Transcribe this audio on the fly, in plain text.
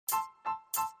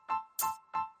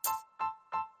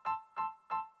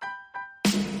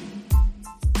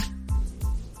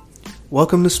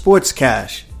Welcome to Sports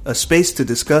Cash, a space to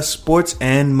discuss sports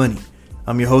and money.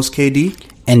 I'm your host, KD.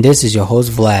 And this is your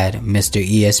host, Vlad, Mr.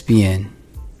 ESPN.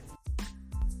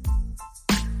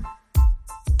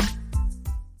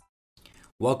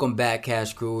 Welcome back,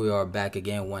 Cash Crew. We are back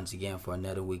again, once again, for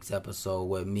another week's episode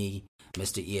with me,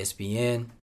 Mr. ESPN.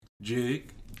 Jig.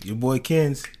 Your boy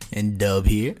Kens. And Dub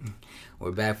here.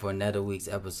 We're back for another week's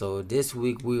episode. This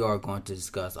week, we are going to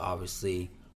discuss,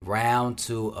 obviously, round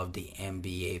 2 of the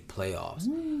NBA playoffs.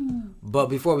 But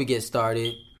before we get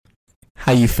started,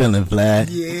 how you feeling, Vlad?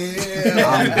 Yeah,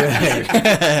 I'm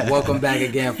good. Welcome back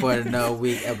again for another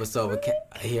week episode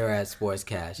here at Sports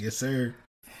Cash. Yes, sir.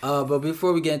 But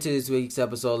before we get into this week's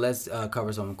episode, let's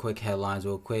cover some quick headlines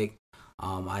real quick.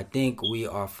 I think we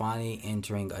are finally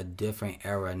entering a different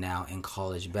era now in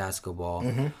college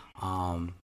basketball.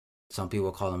 Some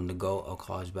people call him the GOAT of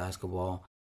college basketball.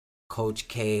 Coach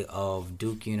K of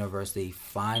Duke University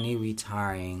finally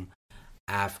retiring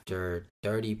after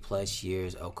 30 plus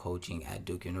years of coaching at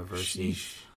Duke University.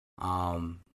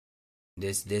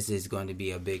 This is going to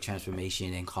be a big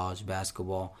transformation in college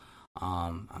basketball.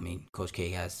 Coach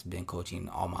K has been coaching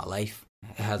all my life,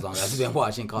 as long as I've been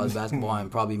watching college basketball, and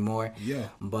probably more. Yeah.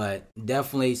 But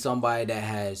definitely somebody that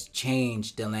has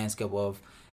changed the landscape of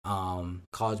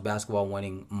college basketball,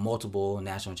 winning multiple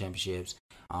national championships,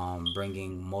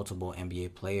 bringing multiple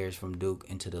NBA players from Duke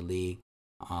into the league.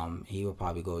 He will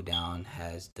probably go down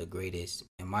as the greatest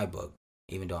in my book.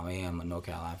 Even though I am a North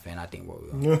Carolina fan, I think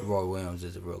Roy Williams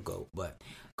is a real GOAT. But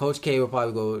Coach K will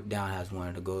probably go down as one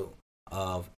of the GOAT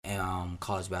of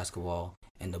college basketball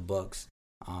in the books.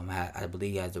 I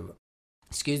believe he has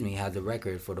the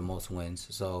record for the most wins.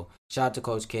 So shout out to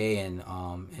Coach K and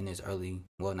in his early,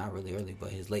 well, not really early, but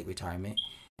his late retirement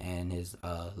and his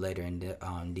later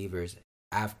endeavors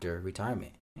after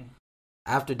retirement.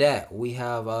 After that, we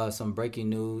have some breaking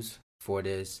news for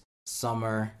this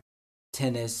summer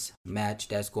tennis match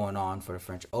that's going on for the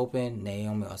French Open.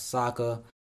 Naomi Osaka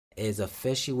is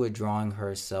officially withdrawing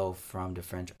herself from the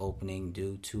French Opening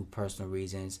due to personal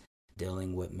reasons,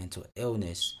 dealing with mental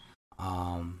illness.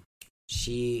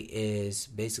 She is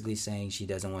basically saying she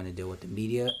doesn't want to deal with the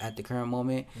media at the current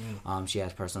moment. She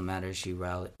has personal matters she'd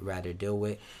rather deal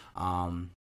with.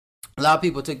 A lot of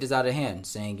people took this out of hand,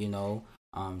 saying,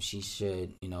 she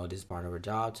should, this is part of her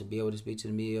job to be able to speak to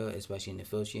the media, especially in the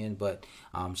field she's in. But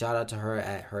shout out to her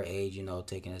at her age,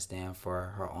 taking a stand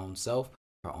for her own self,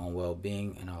 her own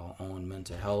well-being, and her own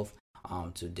mental health,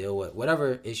 to deal with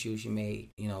whatever issues she may,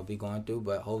 be going through.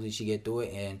 But hopefully she get through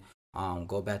it and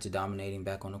go back to dominating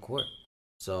back on the court.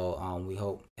 So we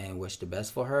hope and wish the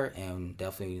best for her, and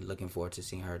definitely looking forward to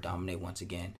seeing her dominate once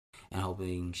again, and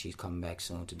hoping she's coming back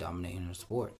soon to dominate in her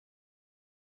sport.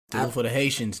 For the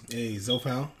Haitians. Hey,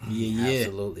 Zofal. Yeah.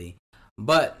 Absolutely.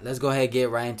 But let's go ahead and get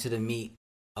right into the meat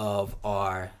of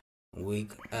our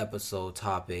week episode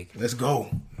topic. Let's go.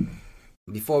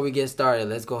 Before we get started,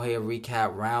 let's go ahead and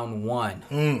recap round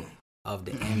 1 of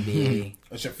the NBA.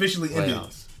 It's officially ended.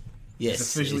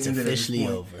 Yes, it's officially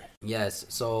over. Yes,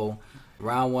 so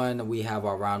round 1, we have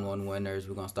our round 1 winners.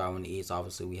 We're going to start with the East.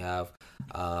 Obviously, we have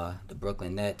the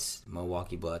Brooklyn Nets,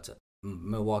 Milwaukee Bucks,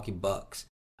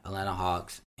 Atlanta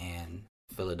Hawks, and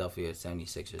Philadelphia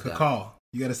 76ers. Caw.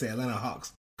 You got to say Atlanta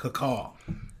Hawks. Caw.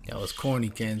 That was corny,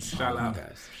 Ken. Shout out,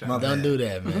 guys. Don't do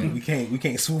that, man. We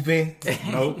can't swoop in.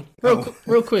 Nope.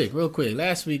 Real quick.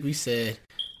 Last week we said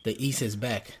the East is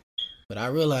back, but I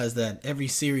realized that every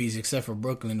series except for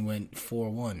Brooklyn went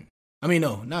 4-1. I mean,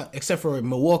 no, not except for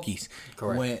Milwaukee's.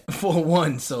 Correct. Went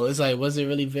 4-1. So it's like, was it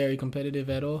really very competitive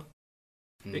at all?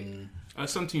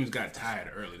 Some teams got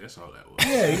tired early. That's all that was.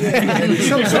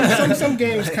 Yeah. Some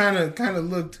games kind of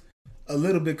looked a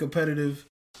little bit competitive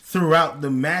throughout the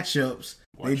matchups.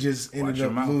 They just ended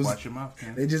up losing. Watch your mouth,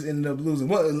 Ken. They just ended up losing.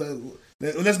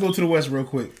 Let's go to the West real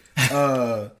quick.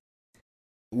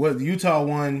 Utah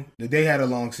won? They had a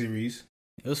long series.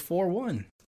 It was 4-1.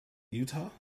 Utah.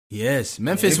 Yes,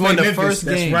 Memphis won the first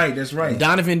game. That's right.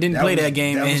 Donovan didn't play that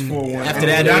game, and 4-1. after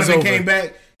that, Donovan it was over. came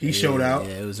back. He showed out.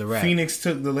 Yeah, it was a wrap. Phoenix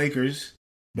took the Lakers,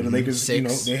 but the Lakers,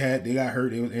 6. they got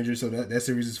hurt. They was injured, so that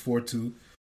series is 4-2.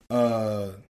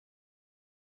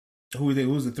 Who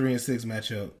was the 3 and 6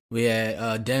 matchup? We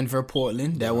had Denver,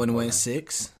 Portland. That one went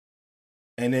 6.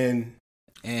 And then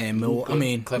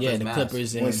the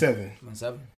Clippers went 7.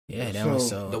 7. Yeah, that was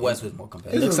so. The West was more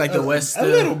competitive. It looks like the West a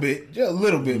little bit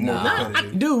more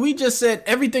competitive. Dude, we just said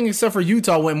everything except for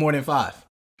Utah went more than 5.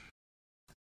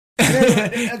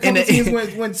 A couple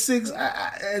teams went 6.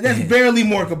 That's barely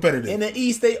more competitive. In the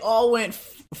East, they all went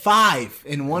 5,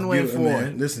 and one went 4.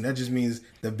 Man, listen, that just means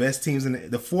the best teams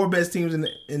the 4 best teams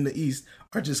in the East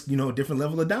are just different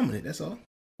level of dominant. That's all.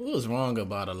 We was wrong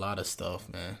about a lot of stuff,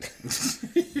 man.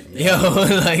 Yo,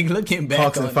 like looking back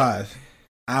Hawks on in 5.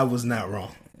 I was not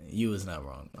wrong. You was not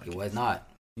wrong. It was not.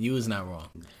 You was not wrong.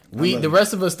 The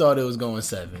rest of us thought it was going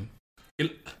 7.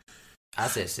 I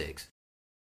said 6.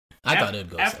 I thought it'd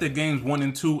go after 7. games 1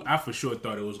 and 2. I for sure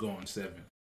thought it was going 7.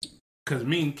 Cause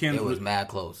me and Ken it was mad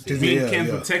close. Me and Ken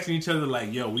were texting each other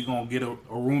like, "Yo, we gonna get a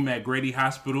room at Grady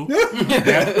Hospital with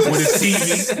a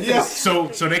TV, Yeah. so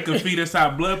they could feed us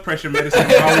our blood pressure medicine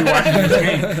while we watching this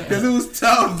game." Because it was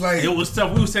tough. Like It was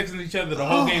tough. We was texting each other the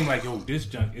whole game like, "Yo, this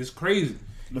junk is crazy."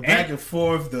 the back and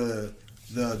forth, the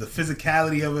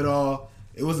physicality of it all.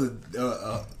 It was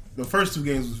the first 2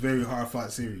 games was very hard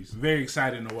fought series. Very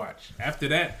exciting to watch. After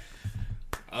that,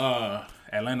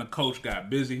 Atlanta coach got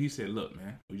busy. He said, "Look,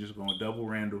 man, we just gonna double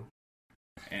Randall."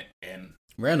 And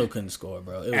Randall couldn't score,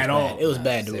 bro. It was At bad. all. It was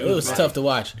bad, dude. It was bad. tough to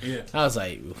watch. Yeah. I was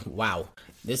like, wow.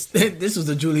 This was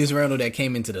the Julius Randle that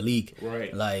came into the league.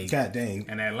 Right. Like, God dang.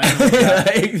 and Atlanta,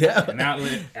 like,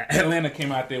 Atlanta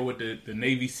came out there with the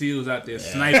Navy SEALs out there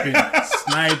sniping.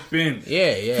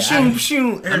 yeah.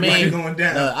 Shoot, everybody going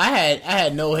down. I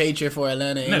had no hatred for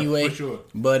Atlanta No, anyway. for sure.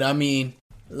 But I mean,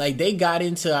 like they got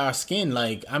into our skin.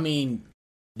 Like, I mean,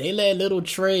 they let little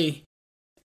Trey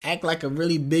act like a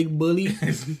really big bully,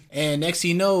 and next thing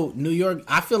you know, New York.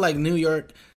 I feel like New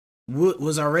York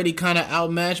was already kind of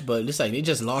outmatched, but it's like they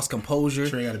just lost composure.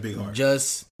 Trey got a big heart.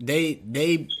 Just they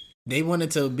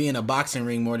wanted to be in a boxing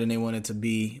ring more than they wanted to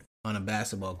be on a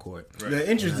basketball court. The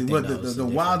interesting, And I but think that was the the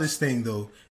wildest thing though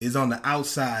is on the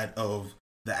outside of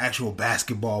the actual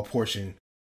basketball portion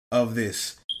of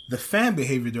this. The fan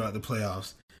behavior throughout the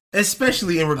playoffs,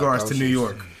 especially in regards to New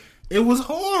York, it was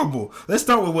horrible. Let's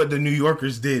start with what the New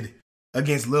Yorkers did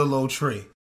against Lil Old Trey.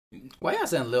 Why y'all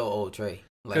saying little old Trey?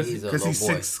 Like he's a little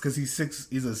boy.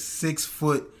 He's a 6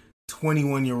 foot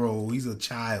 21-year-old. He's a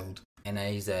child. And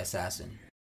then he's the assassin.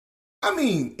 I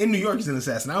mean, in New York, he's an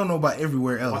assassin. I don't know about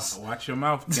everywhere else. Watch your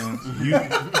mouth, Ken.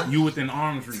 You within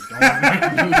arm's reach. Don't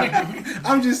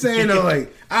I'm just saying though,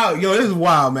 like, this is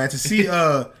wild, man. To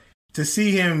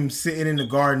see him sitting in the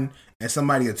Garden and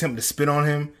somebody attempt to spit on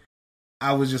him,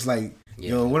 I was just like,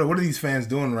 yo, what are these fans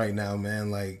doing right now,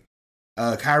 man? Like,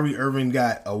 Kyrie Irving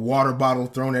got a water bottle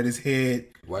thrown at his head.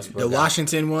 The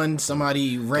Washington one,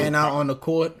 somebody ran out on the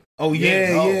court. Oh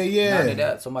yeah. Not only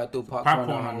that, somebody threw popcorn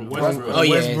on Westbrook. Oh yeah,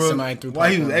 Westbrook, somebody threw while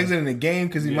he was popcorn. exiting the game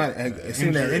because he might have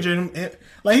seen that injured him.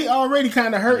 Like he already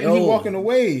kind of hurt and he Yo, walking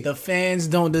away. The fans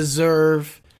don't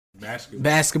deserve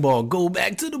basketball. Go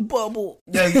back to the bubble.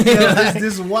 This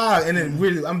is wild. And then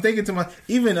really, I'm thinking to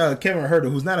even Kevin Herter,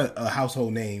 who's not a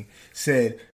household name,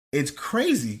 said it's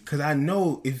crazy because I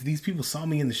know if these people saw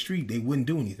me in the street, they wouldn't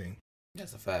do anything.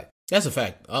 That's a fact. That's a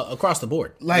fact. Across the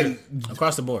board. Like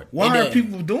across the board. Why are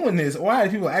people doing this? Why are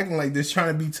people acting like this,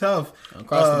 trying to be tough?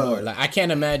 Across the board. Like I can't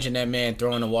imagine that man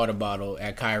throwing a water bottle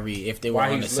at Kyrie if they were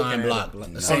on the same block.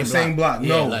 Same block.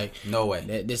 No. Yeah, like no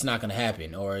way. That's not gonna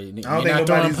happen. Or you're think not throwing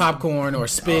nobody's- popcorn or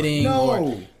spitting. No.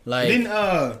 Or, like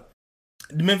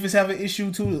Didn't Memphis have an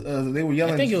issue too? They were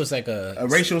yelling. I think it was like a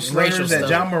racial slurs at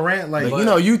John Morant. Like you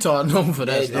know, Utah known for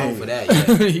that. They known for that.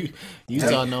 Yeah.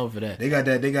 Utah known for that. They got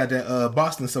that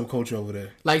Boston subculture over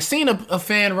there. Like seeing a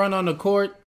fan run on the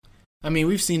court. I mean,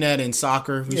 we've seen that in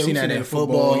soccer. We've seen that in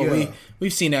football. Yeah.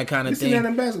 We've seen that kind of thing. We've seen that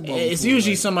in basketball. It's before,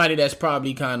 usually like. somebody that's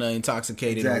probably kind of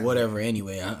intoxicated Exactly. or whatever.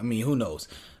 Anyway, I mean, who knows?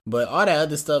 But all that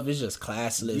other stuff is just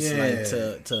classless,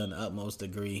 like to an utmost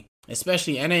degree.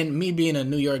 Especially, and then me being a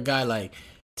New York guy, like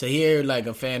to hear like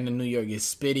a fan in New York is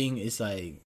spitting, it's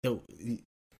like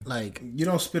you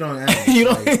don't spit on animals. you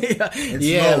don't. It's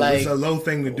Yeah, low. like It's a low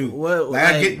thing to do.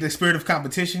 I get the spirit of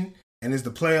competition, and it's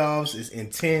the playoffs. It's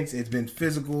intense. It's been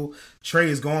physical. Trey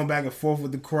is going back and forth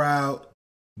with the crowd,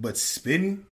 but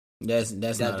spitting. That's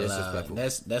not disrespectful.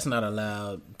 allowed. That's not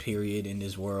allowed. Period. In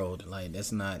this world, like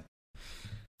that's not.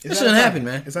 It It's shouldn't out of happen,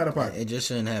 pocket. man. It's out of pocket. It just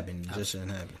shouldn't happen. It just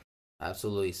shouldn't happen.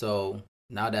 Absolutely. So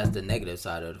now that's the negative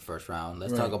side of the first round.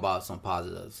 Let's talk about some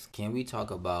positives. Can we talk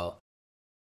about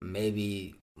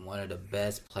maybe one of the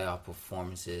best playoff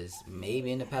performances,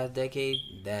 maybe in the past decade?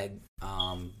 That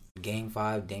Game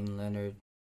 5, Damian Lillard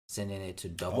sending it to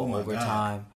double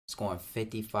overtime, scoring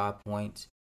 55 points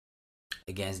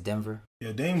against Denver.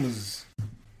 Yeah, Dame was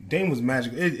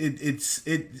magical.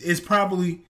 It's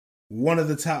probably one of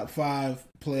the top 5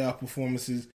 playoff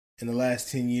performances in the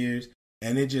last 10 years,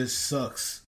 and it just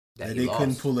sucks that they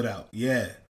couldn't pull it out. Yeah,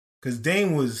 because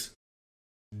Dame was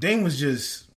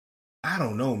just, I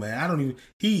don't know, man.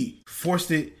 He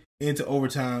forced it into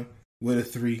overtime with a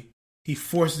 3. He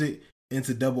forced it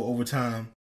into double overtime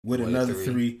with another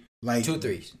 3. Like 2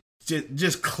 threes.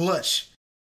 Just clutch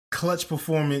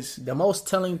performance. The most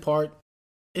telling part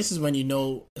this is when you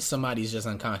know somebody's just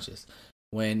unconscious.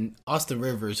 When Austin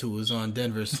Rivers, who was on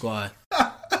Denver's squad,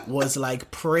 was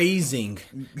like praising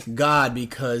God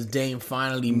because Dame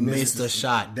finally missed a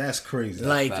shot. That's crazy.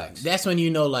 Like, Facts. that's when you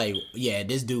know, like, yeah,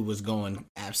 this dude was going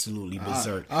absolutely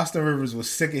berserk. Austin Rivers was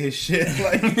sick of his shit.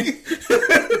 Like,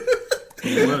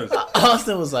 He was.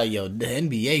 Austin was like, yo, the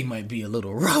NBA might be a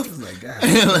little rough. like, God,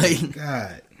 Like-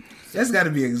 God, that's got to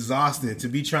be exhausting to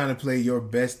be trying to play your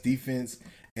best defense,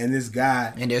 and this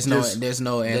guy, And there's no just- answer. There's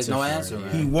no for it, answer, yeah.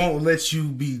 man. He won't let you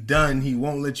be done. He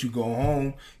won't let you go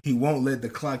home. He won't let the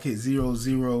clock hit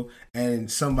 0-0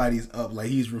 and somebody's up. Like,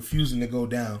 he's refusing to go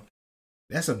down.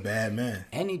 That's a bad man.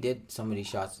 And he did some of these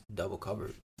shots double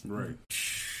covered. Right.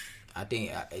 I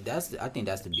think that's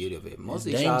the beauty of it. Most of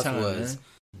It's these Dame shots time, was man.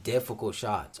 difficult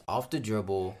shots off the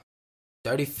dribble,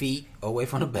 30 feet away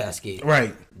from the basket,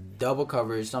 Right. double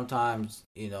coverage. Sometimes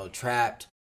trapped,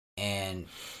 and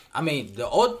I mean the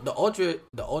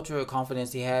ultra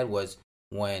confidence he had was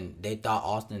when they thought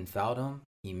Austin fouled him.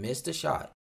 He missed the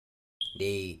shot.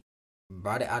 They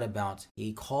brought it out of bounds.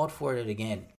 He called for it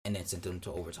again and then sent them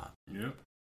to overtime. Yep.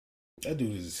 That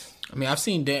dude is. I mean,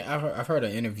 I've heard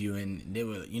an interview and they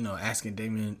were, asking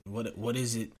Damian what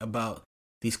is it about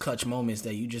these clutch moments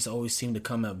that you just always seem to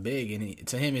come up big, and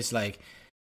to him it's like,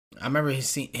 I remember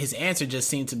his answer just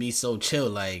seemed to be so chill,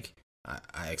 like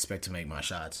I expect to make my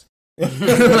shots.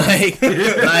 like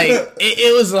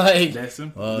it was like, That's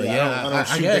simple. well, Yeah, I don't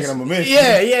shoot guess. thinking I'm a miss.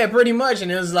 Yeah, pretty much.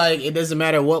 And it was like, it doesn't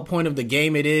matter what point of the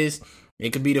game it is.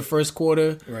 It could be the first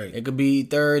quarter. Right. It could be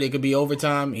third. It could be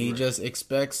overtime. He just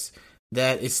expects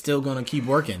that it's still going to keep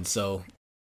working. So,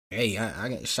 hey,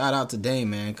 I shout out to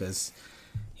Dame, man, because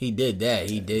he did that.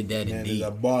 He did that Man, indeed.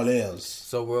 there's a ballers.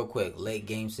 So real quick, late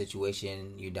game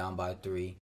situation, you're down by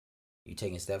 3. You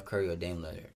taking Steph Curry or Dame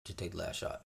Lillard to take the last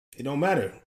shot? It don't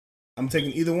matter. I'm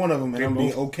taking either one of them, and They I'm being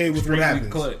both okay with what extremely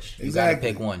happens. clutch. You Exactly.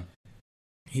 gotta pick one.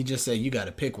 He just said, you got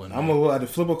to pick one. I'm man. gonna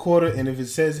flip a quarter, and if it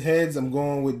says heads, I'm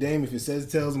going with Dame. If it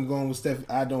says tails, I'm going with Steph.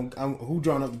 Who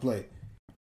drawing up the play?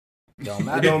 Don't It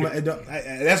matter. don't.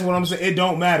 That's what I'm saying. It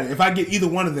don't matter. If I get either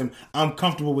one of them, I'm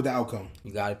comfortable with the outcome.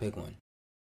 You gotta pick one.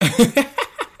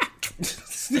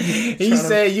 He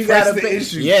said, you got to pick.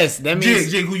 Issue. Yes, that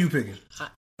means Jig, who you picking?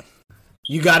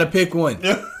 you got to pick one.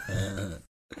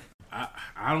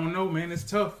 I don't know, man. It's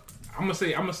tough. I'm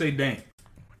gonna say Dame.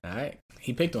 All right.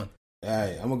 He picked one. All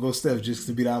right, I'm gonna go Steph just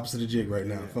to be the opposite of Jig right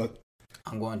now. Fuck.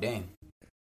 I'm going Dame.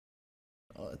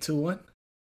 2-1.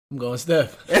 I'm going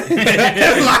Steph. Lock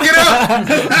it up.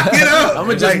 Lock it up. I'm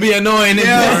going to just be annoying.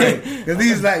 Because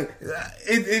these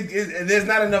there's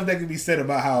not enough that can be said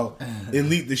about how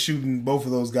elite the shooting both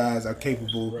of those guys are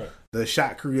capable. Right. The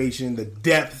shot creation, the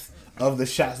depth of the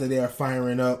shots that they are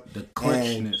firing up, The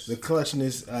clutchness. the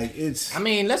clutchness. Like, it's I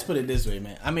mean, let's put it this way,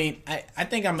 man. I mean, I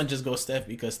think I'm going to just go Steph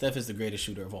because Steph is the greatest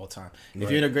shooter of all time. If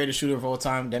you're the greatest shooter of all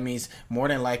time, that means more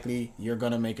than likely you're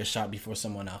going to make a shot before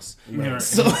someone else. Right.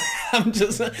 So I'm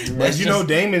just... But you know,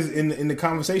 Dame is in the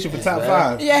conversation for top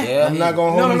five. Yeah. I'm not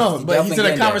going to No, hold but he's in a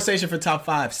getting there. conversation for top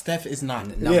 5. Steph is not.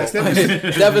 Yeah, Steph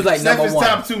is, Steph is like Steph number is one.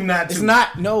 top 2, not 2. It's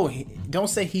not... No, don't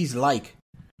say he's like.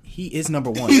 He is number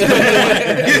 1.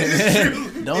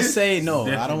 Don't say no.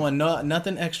 I don't want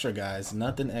nothing extra, guys.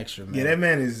 Nothing extra, man. Yeah, that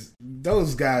man is.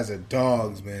 Those guys are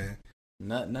dogs, man.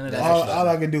 None of that. All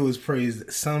I can do is praise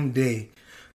that someday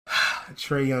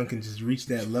Trae Young can just reach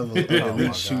that level of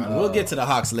elite shooting. We'll get to the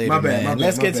Hawks later, My bad, man. my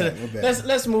Let's bad, get my to bad, my bad.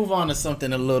 let's move on to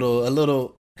something a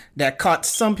little that caught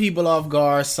some people off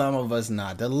guard, some of us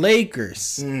not. The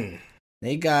Lakers,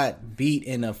 they got beat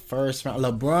in the first round.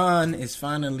 LeBron is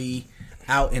finally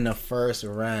out in the first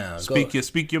round.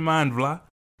 Speak your mind, Vla.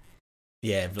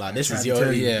 Yeah, Vlad, this tried is to your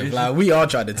tell you. Vlad. We all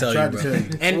tried to tell tried you, to bro. tell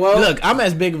you. And look, I'm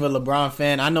as big of a LeBron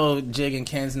fan. I know Jig and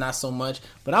Ken's not so much,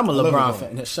 but I'm a love LeBron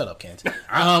LeBron. fan. Shut up, Ken.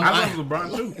 I love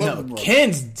LeBron too. No,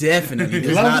 Ken's definitely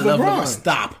does Loves not love LeBron. LeBron.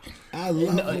 Stop. I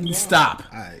love him. Stop.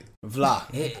 All right.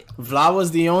 Vla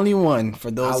was the only one. For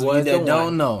those I of you was that the don't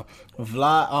one. know,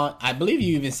 Vla, I believe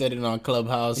you even said it on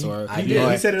Clubhouse or I He did.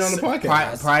 did. He said it on the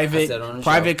podcast. I said on the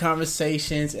private show.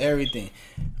 conversations, everything.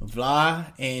 Vla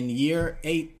in year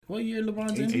 8, what year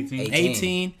LeBron's in? 18.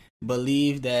 18.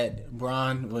 Believed that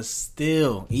Bron was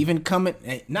still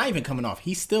not even coming off.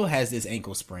 He still has this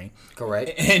ankle sprain,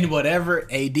 Correct. and whatever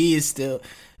AD is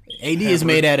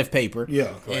made out of paper.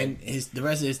 Yeah, and the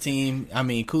rest of his team. I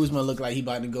mean, Kuzma looked like he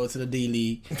about to go to the D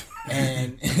League,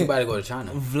 and You better go to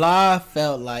China. Vlad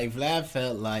felt like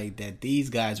that these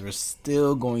guys were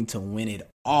still going to win it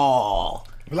all.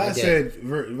 Vlad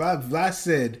did.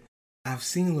 said, I've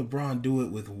seen LeBron do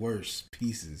it with worse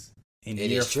pieces. In It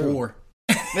year is true. 4.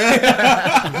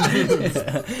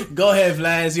 Go ahead,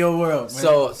 Vlad. It's your world,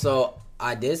 man. So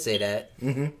I did say that,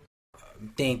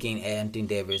 thinking Anthony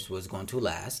Davis was going to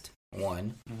last.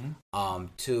 One,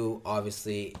 two.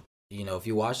 Obviously, if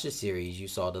you watch the series, you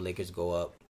saw the Lakers go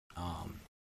up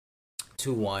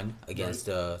 2-1 against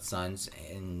the Suns,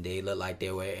 and they looked like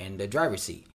they were in the driver's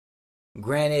seat.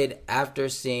 Granted, after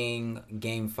seeing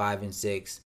Game 5 and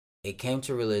 6, it came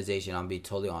to realization. I'm be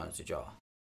totally honest with y'all.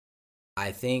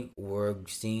 I think we're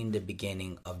seeing the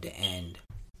beginning of the end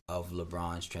of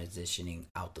LeBron's transitioning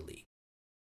out the league.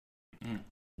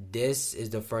 This is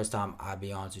the first time, I'll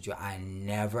be honest with you, I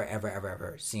never,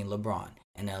 ever seen LeBron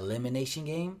in an elimination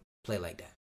game play like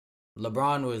that.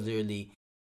 LeBron was literally,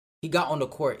 he got on the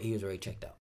court, he was already checked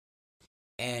out.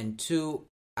 And two,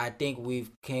 I think we've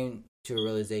came to a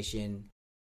realization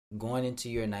going into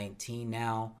year 19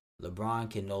 now, LeBron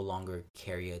can no longer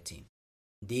carry a team.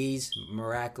 These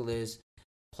miraculous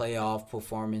playoff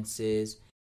performances,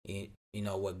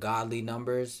 with godly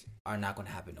numbers, are not going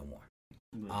to happen no more.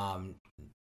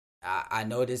 I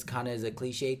know this kind of is a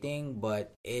cliche thing,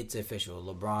 but it's official.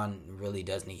 LeBron really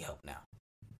does need help now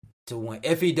to win.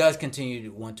 If he does continue to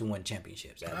want to win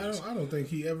championships, I don't think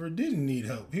he ever didn't need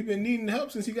help. He's been needing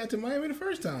help since he got to Miami the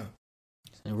first time.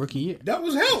 In rookie year, that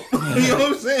was help. You know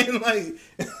what I'm saying? Like,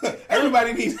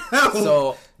 everybody needs help.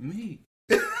 So me,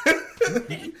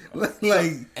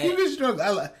 like, he been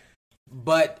struggling.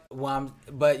 But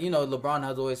LeBron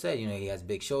has always said, he has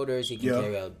big shoulders. He can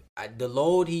carry the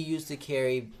load he used to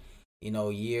carry,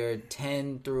 year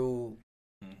 10 through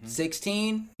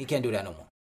 16. He can't do that no more.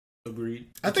 Agreed.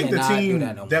 I think the team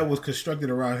that was constructed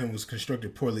around him was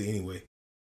constructed poorly anyway.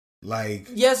 Like,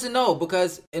 yes and no,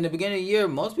 because in the beginning of the year,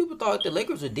 most people thought the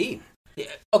Lakers were deep.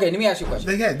 Okay, let me ask you a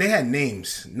question. They had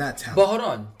names, not talent. But hold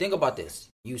on, think about this.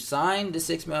 You signed the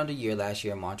Sixth Man of the Year last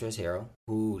year, Montrezl Harrell,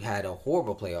 who had a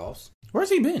horrible playoffs.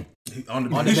 Where's he been? On the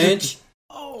bench.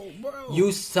 Oh, bro.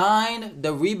 You signed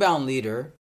the rebound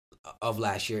leader of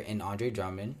last year in Andre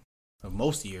Drummond. Of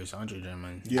most years, Andre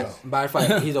Drummond. Yeah. By the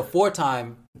way, he's a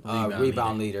 4-time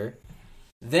rebound leader.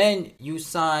 Then you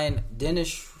signed Dennis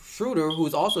Schroeder,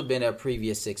 who's also been a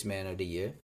previous Sixth Man of the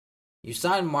Year. You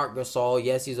signed Marc Gasol.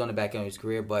 Yes, he's on the back end of his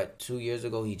career, but 2 years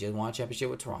ago, he just won a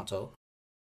championship with Toronto.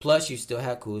 Plus, you still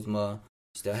had Kuzma.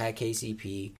 You still had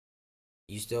KCP.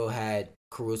 You still had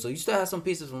Caruso. You still had some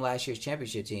pieces from last year's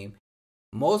championship team.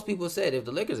 Most people said if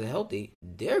the Lakers are healthy,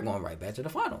 they're going right back to the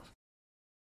finals.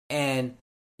 And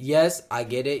yes, I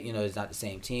get it. It's not the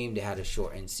same team. They had a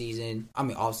shortened season.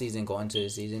 Off season going into the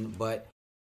season. But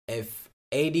if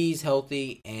AD's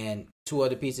healthy and two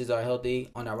other pieces are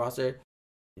healthy on that roster,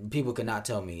 people cannot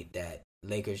tell me that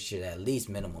Lakers should at least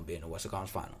minimum be in the Western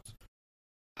Conference Finals.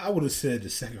 I would have said the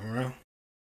second round.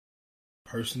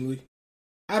 Personally,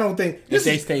 I don't think if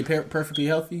they stay perfectly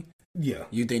healthy. Yeah,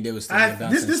 you think they would still get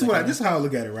this is how I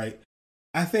look at it. Right,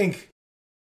 I think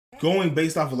going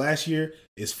based off of last year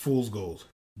is fool's gold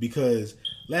because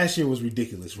last year was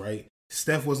ridiculous. Right,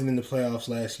 Steph wasn't in the playoffs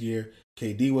last year.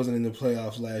 KD wasn't in the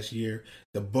playoffs last year.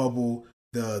 The bubble,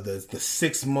 the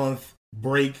 6 month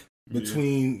break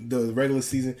between the regular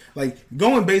season, like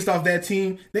going based off that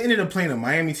team, they ended up playing a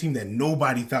Miami team that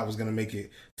nobody thought was going to make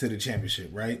it to the championship,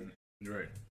 right? Right.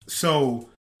 So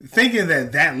thinking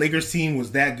that Lakers team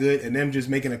was that good and them just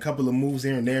making a couple of moves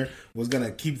here and there was going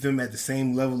to keep them at the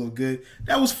same level of good,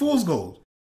 that was fool's gold.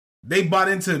 They bought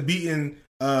into beating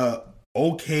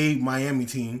okay Miami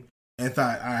team and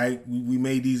thought, all right, we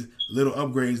made these little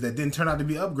upgrades that didn't turn out to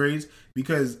be upgrades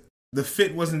because the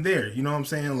fit wasn't there. You know what I'm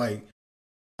saying? Like,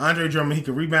 Andre Drummond, he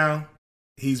can rebound.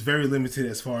 He's very limited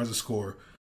as far as a scorer.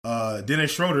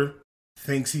 Dennis Schroeder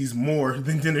thinks he's more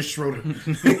than Dennis Schroeder.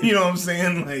 You know what I'm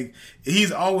saying? Like,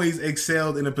 he's always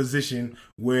excelled in a position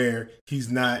where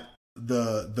he's not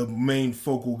the main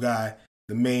focal guy,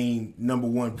 the main number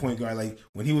one point guard. Like,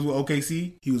 when he was with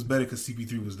OKC, he was better because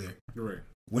CP3 was there. Right.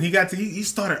 When he got to, he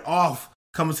started off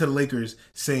coming to the Lakers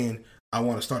saying, I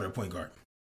want to start at point guard.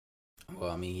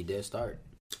 Well, he did start.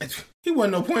 He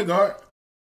wasn't no point guard.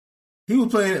 He was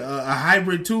playing a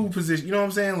hybrid 2 position. You know what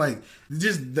I'm saying? Like,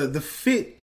 just the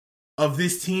fit of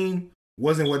this team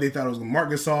wasn't what they thought it was. Marc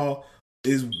Gasol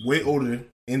is way older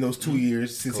in those 2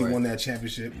 years since he won that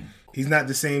championship. He's not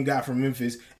the same guy from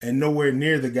Memphis and nowhere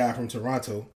near the guy from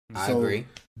Toronto. I agree.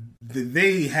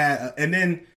 They had, and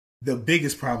then the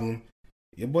biggest problem,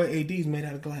 your boy AD is made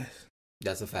out of glass.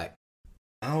 That's a fact.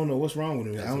 I don't know what's wrong with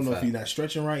him. I don't know if he's not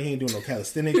stretching right. He ain't doing no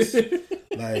calisthenics.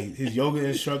 Like, his yoga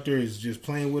instructor is just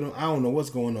playing with him. I don't know what's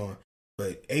going on.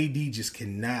 But AD just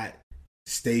cannot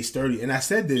stay sturdy. And I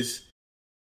said this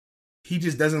he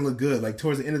just doesn't look good. Like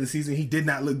towards the end of the season, he did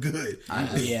not look good.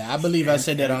 I believe I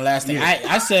said that on last thing.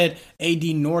 I said AD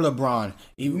nor LeBron.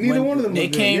 Neither one of them. They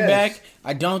looked came good, yes. back.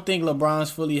 I don't think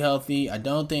LeBron's fully healthy. I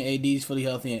don't think AD's fully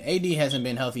healthy, and AD hasn't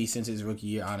been healthy since his rookie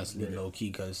year. Honestly, low key,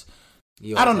 because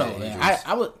I don't know, man.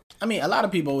 I mean, a lot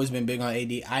of people always been big on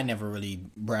AD. I never really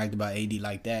bragged about AD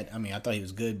like that. I mean, I thought he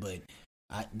was good, but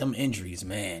them injuries,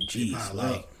 man,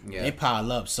 jeez, they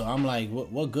pile up. So I'm like,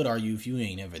 what good are you if you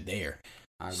ain't ever there?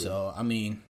 So I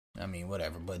mean,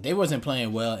 whatever. But they wasn't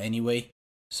playing well anyway,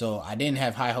 so I didn't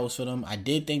have high hopes for them. I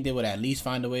did think they would at least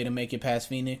find a way to make it past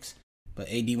Phoenix, but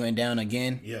AD went down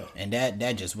again. Yeah, and that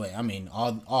just went. I mean,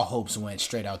 all hopes went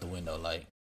straight out the window. Like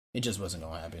it just wasn't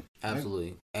gonna happen.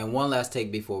 Absolutely. And one last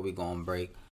take before we go on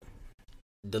break.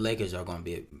 The Lakers are going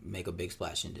to make a big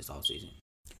splash in this offseason.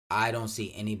 I don't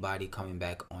see anybody coming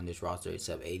back on this roster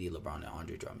except AD, LeBron, and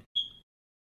Andre Drummond.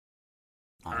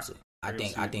 Honestly, I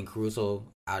think Caruso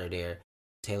out of there.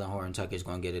 Taylor Horton Tucker is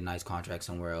going to get a nice contract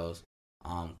somewhere else.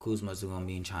 Kuzma's going to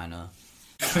be in China.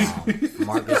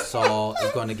 Marcus Saul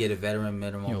is going to get a veteran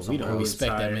minimum. We don't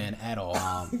respect that man at all.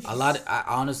 I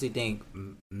honestly think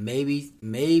maybe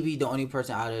the only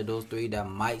person out of those three that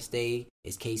might stay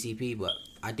is KCP, but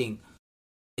I think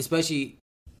especially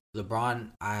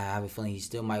LeBron, I have a feeling he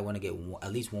still might want to get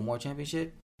at least one more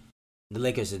championship. The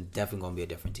Lakers are definitely going to be a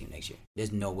different team next year.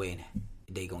 There's no way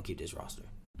they're going to keep this roster.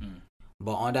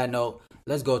 But on that note,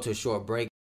 let's go to a short break.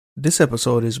 This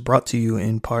episode is brought to you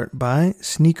in part by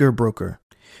Sneaker Broker.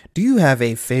 Do you have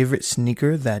a favorite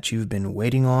sneaker that you've been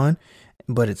waiting on,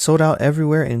 but it's sold out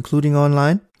everywhere, including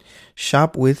online?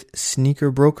 Shop with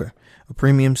Sneaker Broker, a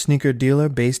premium sneaker dealer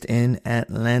based in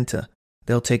Atlanta.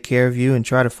 They'll take care of you and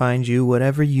try to find you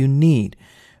whatever you need.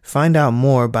 Find out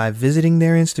more by visiting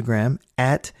their Instagram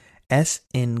at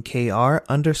SNKR_broker.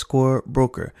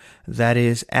 That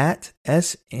is at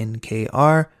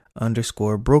SNKR_broker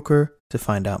to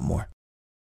find out more.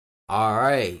 All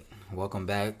right. Welcome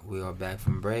back. We are back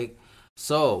from break.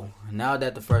 So now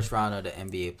that the first round of the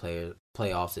NBA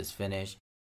playoffs is finished,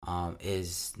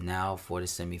 is now for the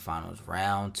semifinals.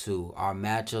 Round 2. Our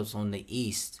matchups on the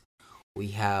East. We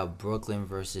have Brooklyn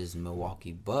versus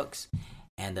Milwaukee Bucks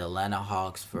and the Atlanta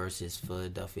Hawks versus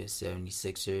Philadelphia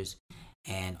 76ers.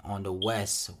 And on the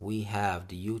West, we have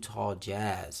the Utah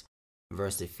Jazz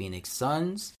versus the Phoenix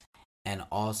Suns and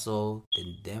also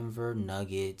the Denver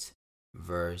Nuggets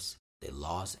versus the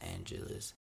Los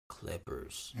Angeles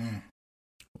Clippers.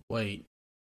 Wait.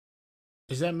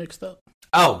 Is that mixed up?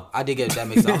 Oh, I did get that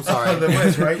mixed up. I'm sorry. The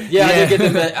West, right? Yeah, I did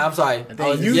get that. I'm sorry.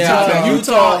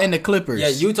 Utah and the Clippers. Yeah,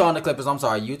 Utah and the Clippers. I'm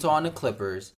sorry. Utah and the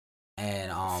Clippers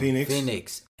and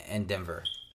Phoenix and Denver.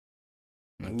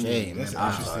 Okay, that's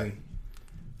interesting.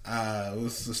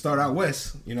 Let's start out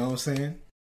West. You know what I'm saying?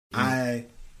 I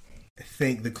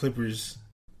think the Clippers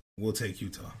will take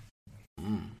Utah.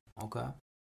 Okay.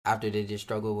 After they just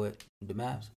struggle with the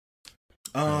Mavs.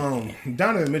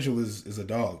 Donovan Mitchell is a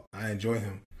dog. I enjoy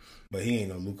him, but he ain't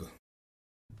no Luka.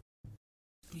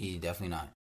 He's definitely not.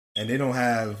 And they don't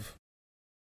have.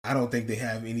 I don't think they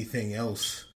have anything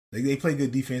else. They play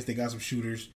good defense. They got some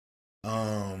shooters.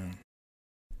 I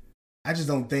just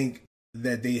don't think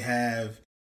that they have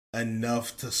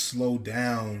enough to slow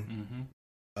down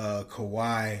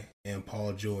Kawhi and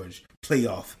Paul George.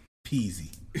 Playoff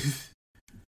peasy.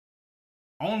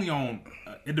 Only on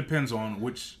it depends on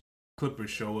which Clippers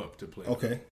show up to play.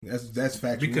 Okay, that's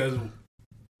factual. Because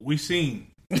we've seen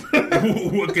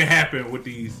what can happen with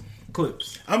these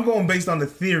Clips. I'm going based on the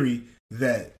theory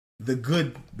that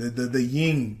the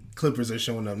Ying Clippers are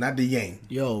showing up, not the Yang.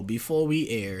 Yo, before we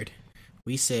aired,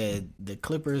 we said the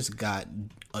Clippers got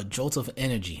a jolt of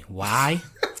energy. Why?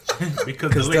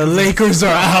 Because the Lakers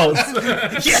are out.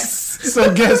 Yes.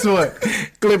 So guess what?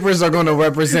 Clippers are going to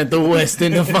represent the West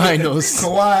in the finals.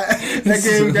 Kawhi,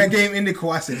 that game ended.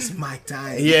 Kawhi said, "It's my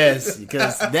time." Yes,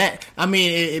 because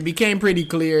it became pretty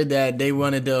clear that they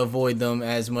wanted to avoid them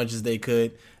as much as they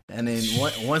could. And then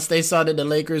once they saw that the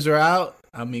Lakers were out,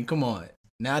 I mean, come on.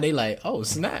 Now they like, oh,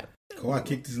 snap. Kawhi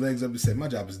kicked his legs up and said, "My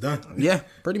job is done." Yeah,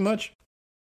 pretty much.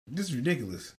 This is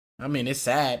ridiculous. I mean, it's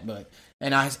sad,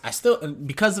 and I still,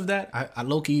 because of that, I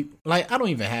low-key, like, I don't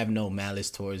even have no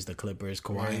malice towards the Clippers,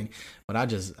 Kawhi, right. But I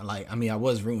just, like, I mean, I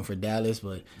was rooting for Dallas,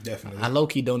 but definitely I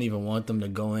low-key don't even want them to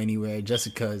go anywhere just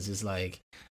because it's like,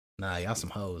 nah, y'all some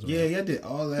hoes, man. Yeah, y'all did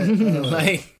all that,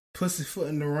 like,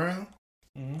 pussyfooting around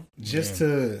just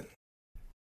to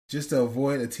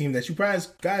avoid a team that you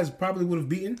guys probably would have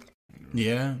beaten.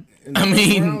 Yeah. I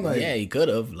mean, like, yeah, he could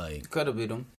have, like. Could have beat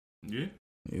them. Yeah.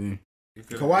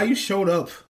 Kawhi, you showed up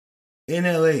in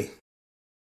LA,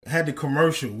 had the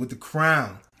commercial with the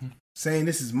crown saying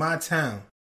this is my town,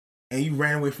 and you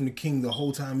ran away from the king the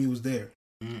whole time you was there.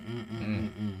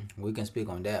 We can speak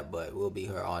on that, but we'll be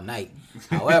here all night.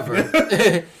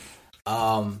 However,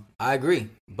 I agree,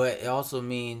 but it also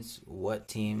means what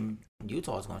team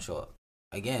Utah is going to show up.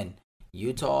 Again,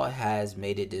 Utah has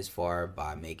made it this far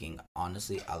by making,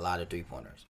 honestly, a lot of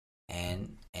three-pointers.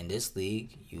 And in this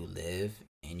league, you live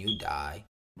and you die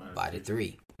by the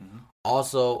three. Mm-hmm.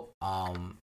 Also,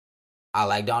 I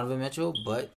like Donovan Mitchell,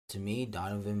 but to me,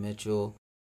 Donovan Mitchell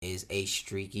is a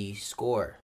streaky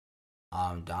scorer.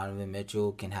 Donovan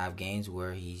Mitchell can have games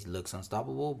where he looks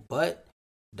unstoppable, but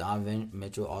Donovan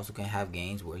Mitchell also can have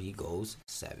games where he goes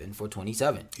 7 for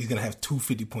 27. He's going to have 2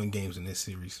 50-point games in this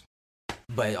series.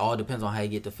 But it all depends on how you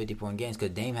get the 50-point games,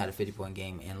 because Dame had a 50-point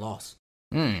game and lost.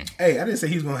 Hey, I didn't say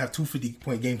he was going to have 2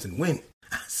 50-point games and win.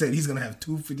 I said he's going to have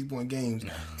 2 50-point games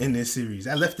in this series.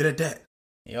 I left it at that.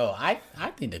 Yo, I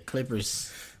think the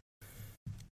Clippers...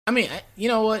 I mean, you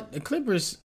know what? The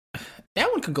Clippers... That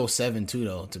one could go 7 too,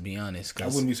 though. To be honest, I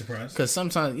wouldn't be surprised. Because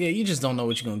sometimes, you just don't know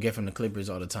what you're gonna get from the Clippers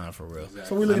all the time, for real.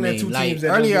 So we're looking at two teams. That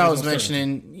earlier I was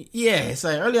mentioning,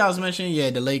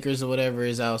 the Lakers or whatever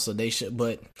is out, so they should.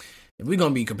 But if we're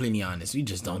gonna be completely honest, you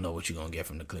just don't know what you're gonna get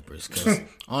from the Clippers. Because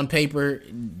on paper,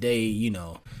 they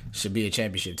should be a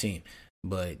championship team,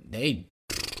 but they.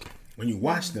 When you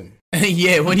watch them,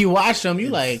 when you watch them, you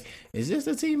like, is this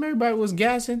the team everybody was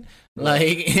gassing?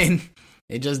 Like, and.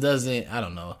 It just doesn't, I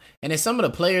don't know. And it's some of the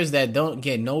players that don't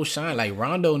get no shine, like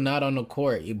Rondo not on the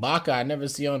court. Ibaka, I never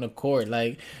see on the court.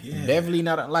 Like, Beverly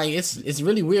not, like, it's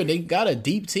really weird. They got a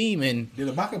deep team. And did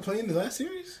Ibaka play in the last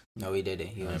series? No, he didn't.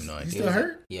 He still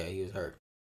hurt? Yeah, he was hurt.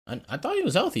 I thought he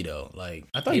was healthy, though. Like,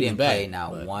 I thought he didn't was play back,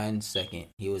 now 1 second.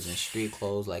 He was in street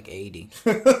clothes like 80.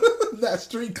 Not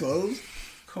street clothes.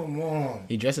 Come on.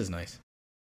 He dresses nice.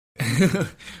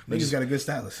 They just got a good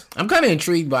stylist. I'm kind of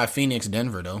intrigued by Phoenix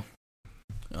Denver, though.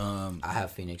 I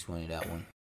have Phoenix winning that one.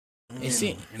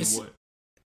 What?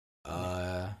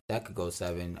 That could go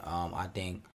 7. I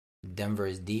think Denver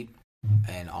is deep,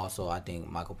 and also I think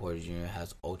Michael Porter Jr.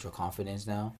 has ultra confidence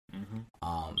now.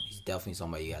 Mm-hmm. He's definitely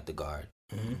somebody you have to guard.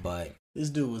 Mm-hmm. But this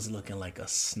dude was looking like a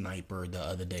sniper the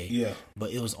other day. Yeah,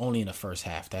 but it was only in the first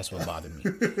half. That's what bothered me.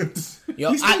 He's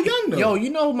still young though. Yo, you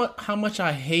know how much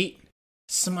I hate.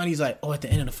 Somebody's like, at the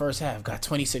end of the first half, got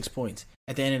 26 points.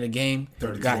 At the end of the game,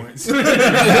 30 points.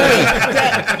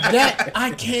 that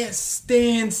I can't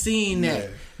stand seeing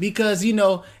that. Because,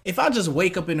 if I just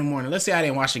wake up in the morning, let's say I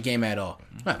didn't watch the game at all.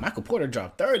 Michael Porter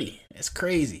dropped 30. That's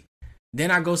crazy.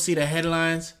 Then I go see the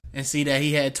headlines and see that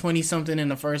he had 20-something in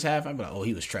the first half. I'm like,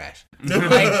 he was trash.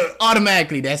 Like,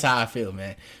 automatically, that's how I feel,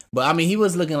 man. But, I mean, he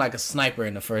was looking like a sniper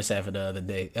in the first half of the other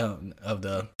day.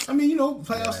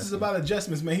 Playoffs is about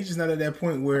adjustments, man. He's just not at that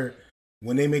point where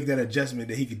when they make that adjustment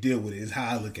that he could deal with it is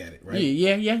how I look at it, right?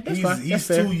 Yeah, that's fine. He's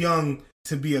too young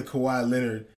to be a Kawhi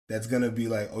Leonard that's going to be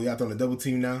like, y'all throwing a double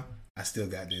team now? I still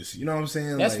got this. You know what I'm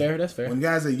saying? That's fair. When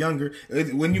guys are younger,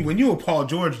 when you a Paul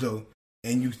George, though,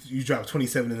 and you drop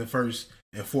 27 in the first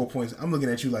and 4 points, I'm looking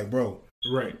at you like, bro.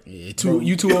 Right. Yeah,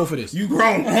 you too old for this. You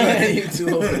grown. You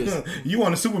too old for this. You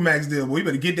on a Supermax deal, boy. You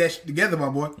better get that together, my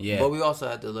boy. Yeah. But we also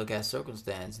have to look at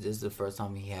circumstance. This is the first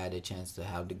time he had a chance to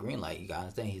have the green light. You gotta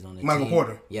understand he's on the Michael team.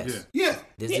 Porter. Yes. Yeah.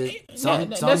 Some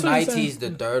nights he's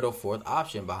the third or fourth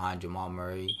option behind Jamal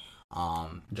Murray,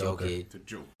 Jokic,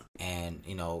 and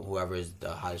whoever is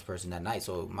the hottest person that night.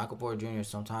 So Michael Porter Jr.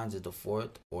 sometimes is the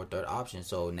fourth or third option.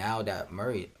 So now that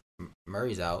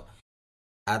Murray's out.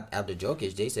 After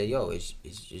Jokic, they said,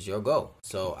 it's your go.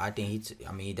 So I think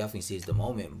he definitely sees the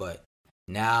moment, but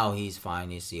now he's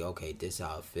finally see, okay, this is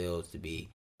how it feels to be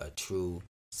a true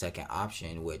second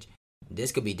option, which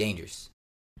this could be dangerous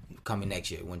coming next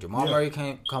year. When Jamal Murray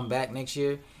can come back next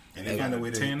year. And they find a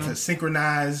way to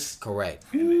synchronize. Correct.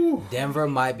 Ooh. Denver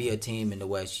might be a team in the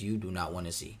West you do not want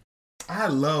to see. I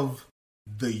love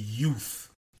the youth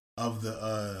of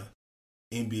the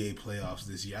NBA playoffs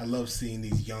this year. I love seeing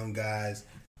these young guys,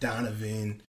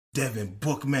 Donovan, Devin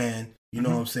Bookman. You know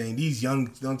what I'm saying? These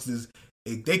youngsters,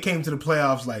 they came to the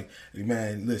playoffs like,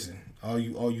 man, listen, all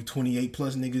you 28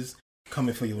 plus niggas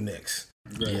coming for your necks.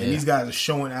 Yeah. And these guys are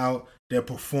showing out. They're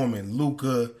performing.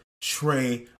 Luka,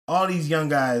 Trey, all these young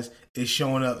guys is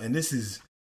showing up, and it's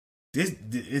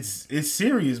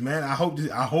serious, man. I hope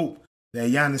that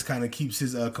Giannis kind of keeps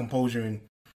his composure. And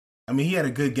I mean, he had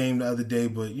a good game the other day,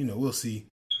 but we'll see.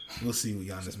 We'll see with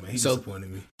Giannis, man. He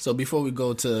disappointed me. So before we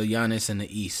go to Giannis in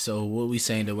the East, so what we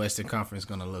saying the Western Conference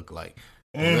going to look like?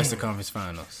 The Western Conference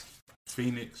Finals.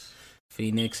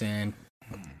 Phoenix and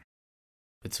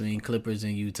between Clippers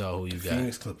and Utah, who you got?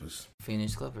 Phoenix Clippers.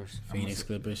 Phoenix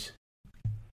Clippers.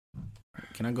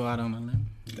 Can I go out on a limb?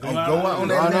 Go out on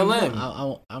Go out that on a limb.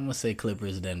 limb. I'm gonna say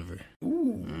Clippers, Denver.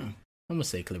 Ooh. I'm gonna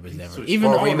say Clippers, Denver. Switch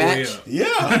Even for though a rematch.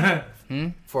 Yeah.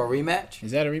 For a rematch?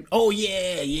 Is that a Oh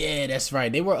yeah, that's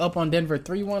right. They were up on Denver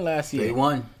 3-1 last year.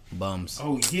 3-1. Bums.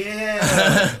 Oh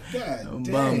yeah. God damn.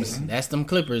 Bums. That's them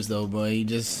Clippers though, boy.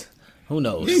 Who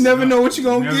knows? You never know what you're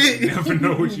gonna get. Never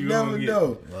know what You you're never gonna get.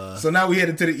 know. So now we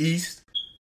headed to the East.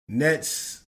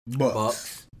 Nets, Bucks.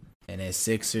 Bucks. And then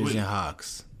Sixers Wait. and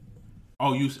Hawks.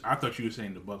 Oh, I thought you were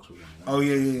saying the Bucks were going to win. Oh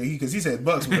yeah, because he said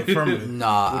Bucks with affirmative.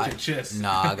 Nah, With your chest.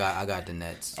 I got the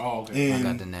Nets. Oh, okay. And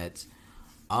I got the Nets.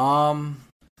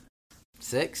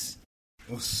 6.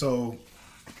 so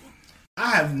I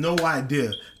have no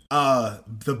idea.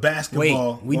 The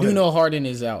basketball. Wait, we Go do ahead. know Harden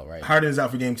is out, right? Harden is out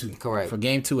for game 2. Correct. For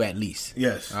game 2 at least.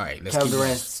 Yes. All right, let's Kevin keep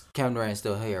going. Durant's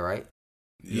still here, right?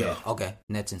 Yeah. Okay,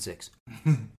 Nets in 6.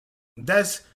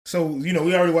 That's so. We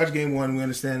already watched game 1. We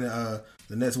understand the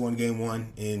Nets won game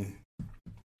 1, and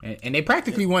And they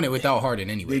practically won it without Harden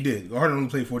anyway. they did. Harden only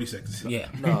played 40 seconds. Yeah.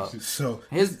 No, So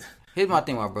here's my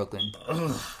thing about Brooklyn,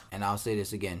 ugh, and I'll say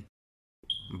this again: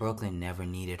 Brooklyn never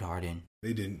needed Harden.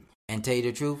 they didn't. And tell you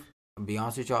the truth, be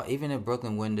honest with y'all, even if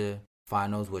Brooklyn win the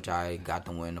finals, which I got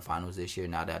them win the finals this year,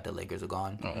 now that the Lakers are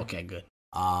gone, Oh, okay, good.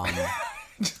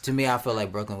 to me, I feel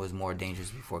like Brooklyn was more dangerous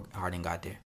before Harden got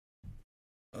there.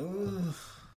 Ugh.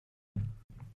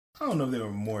 I don't know if they were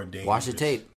more dangerous. Watch the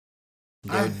tape.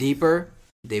 They're deeper.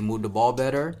 They moved the ball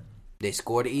better. They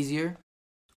scored easier.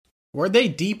 Were they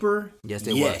deeper? Yes,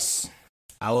 they Yes.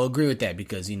 I will agree with that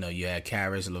because, you had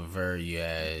Karras, LeVert, you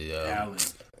had... Allen.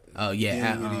 Oh,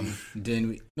 yeah.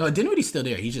 Dinwiddie's still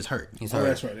there. He's just hurt. were. He's Oh,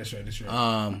 hurt. that's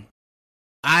right.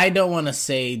 I don't want to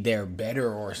say they're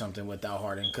better or something without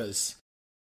Harden because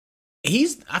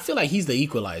I feel like he's the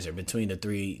equalizer between the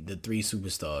three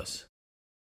superstars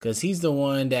because he's the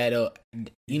one that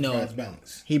Provides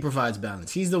balance. he provides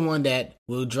balance. He's the one that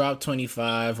will drop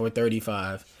 25 or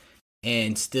 35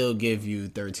 and still give you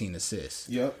 13 assists.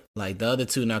 Yep. Like the other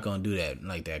two not gonna do that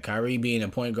like that. Kyrie being a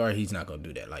point guard, he's not gonna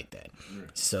do that like that.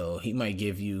 So he might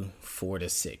give you 4 to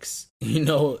 6,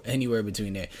 anywhere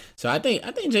between there. So I think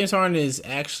James Harden is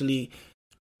actually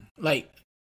like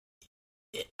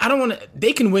I don't want to.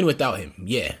 They can win without him,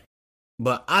 yeah,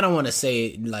 but I don't want to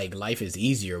say like life is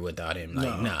easier without him.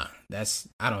 Like nah,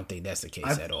 I don't think that's the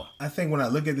case at all. I think when I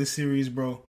look at this series,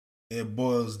 bro, it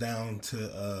boils down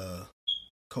to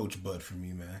Coach Bud for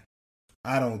me, man.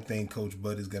 I don't think Coach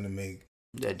Bud is gonna make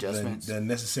The adjustments. the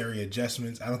necessary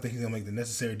adjustments. I don't think he's gonna make the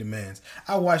necessary demands.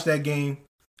 I watched that game.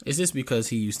 Is this because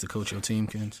he used to coach your team,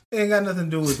 Kens? It ain't got nothing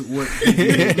to do with what he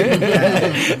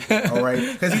did. All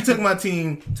right, because he took my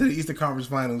team to the Eastern Conference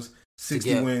Finals,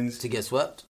 60 wins. To get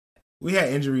swept. We had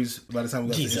injuries by the time we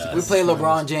got to the Jesus. Eastern We play Conference LeBron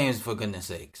Finals. James, for goodness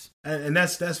sakes. And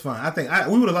that's fine. I think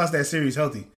we would have lost that series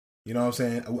healthy. You know what I'm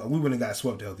saying? We wouldn't have got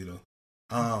swept healthy though.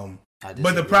 I But the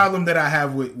disagree. problem that I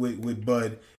have with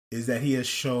Bud is that he has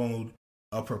shown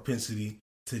a propensity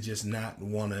to just not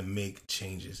want to make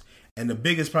changes. And the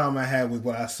biggest problem I had with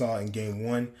what I saw in game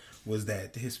 1 was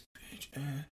that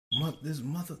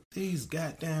these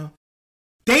goddamn,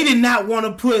 they did not want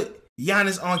to put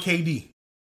Giannis on KD.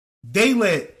 They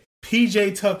let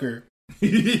PJ Tucker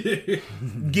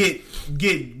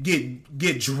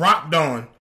get dropped on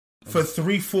for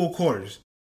 3 full quarters.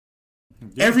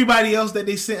 Yeah. Everybody else that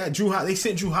they sent Drew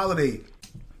Holiday.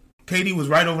 KD was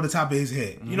right over the top of his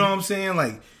head. You know what I'm saying?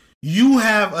 Like, you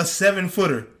have a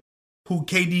 7-footer who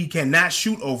KD cannot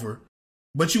shoot over,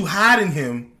 but you hiding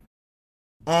him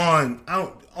on I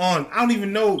don't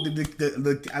even know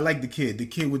the I like the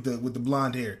kid with the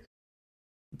blonde hair.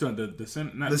 The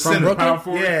center, center. Power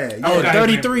forward? Yeah. Oh,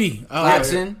 33.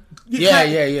 Claxton.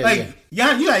 Yeah. Like, you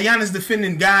got Giannis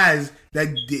defending guys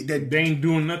that They ain't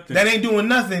doing nothing. That ain't doing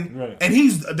nothing, Right. And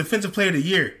he's a defensive player of the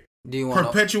year. Do you want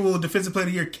perpetual defensive player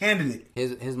of the year candidate?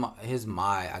 his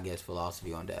I guess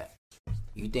philosophy on that?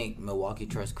 You think Milwaukee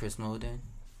trusts Chris Middleton?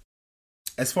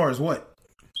 As far as what?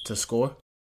 To score.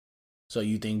 So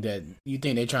you think they're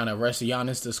trying to rush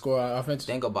Giannis to score offense?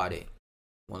 Think about it.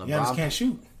 When Giannis can't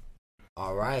shoot.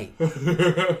 All right.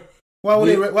 Why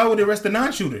would they rest the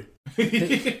non-shooter?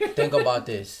 Think about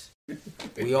this.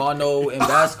 We all know in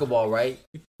basketball, right?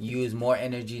 You use more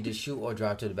energy to shoot or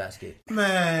drive to the basket.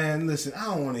 Man, listen, I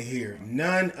don't want to hear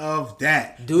none of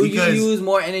that. Do you use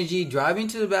more energy driving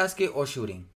to the basket or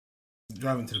shooting?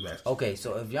 Driving to the basket? Okay,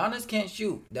 so if Giannis can't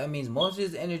shoot, that means most of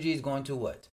his energy is going to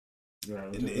what?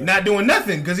 Not doing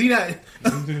nothing because he not.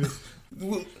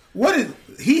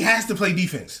 He has to play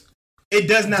defense. It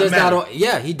does not matter.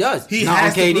 He does. He not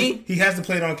has on KD. he has to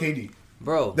play it on KD.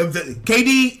 Bro.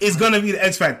 KD is going to be the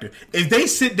X factor. If they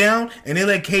sit down and they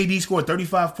let KD score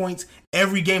 35 points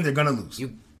every game, they're going to lose.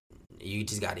 You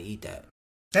just got to eat that.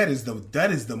 That is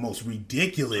the most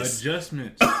ridiculous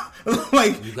adjustment.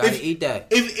 Like you got to eat that.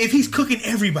 If he's cooking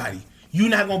everybody, you're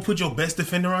not going to put your best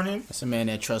defender on him? That's a man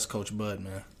that trusts Coach Bud,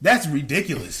 man. That's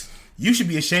ridiculous. You should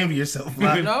be ashamed of yourself.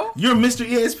 No? You're Mr.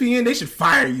 ESPN. They should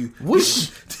fire you.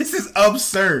 Whoosh. This is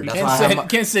absurd.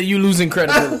 Ken said you losing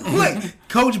credibility. Like,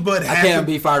 Coach Bud has I can't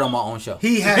be fired on my own show.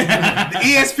 He has the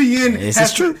ESPN. This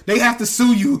is true. They have to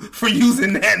sue you for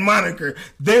using that moniker.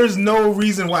 There's no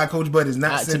reason why Coach Bud is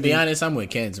not. To be honest, I'm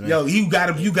with Ken's, man. Yo, you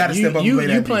gotta step up.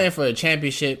 You playing for a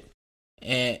championship,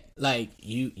 and like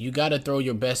you gotta throw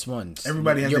your best ones.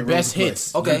 Everybody has your their role best to play.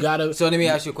 hits. Okay, You gotta, so let me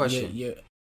ask you a question. Yeah.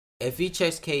 If he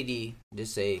checks KD,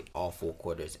 just say all 4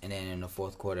 quarters, and then in the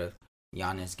 4th quarter,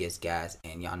 Giannis gets gas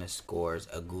and Giannis scores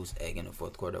a goose egg in the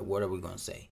 4th quarter, what are we going to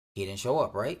say? He didn't show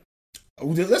up, right?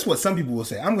 That's what some people will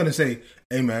say. I'm going to say,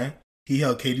 hey, man, he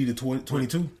held KD to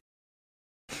 22.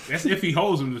 That's if he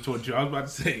holds him to 22. I was about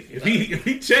to say, if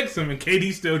he checks him and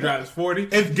KD still drops 40,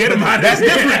 Get him out of That's there.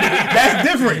 different. That's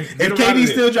different. Get If him out KD of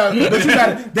still drops, but you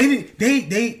got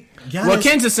they. Giannis, What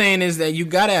Ken's is saying is that you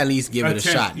gotta at least give it a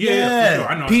shot. Yeah, for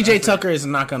sure. I know. PJ Tucker is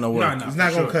not gonna work. No, he's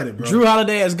not going to cut it, bro. Drew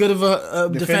Holiday, as good of a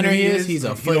defender he is, he's a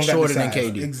he foot don't got the shorter than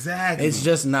size. KD. Exactly. It's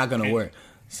just not gonna work.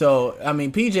 So I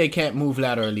mean, PJ can't move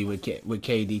laterally with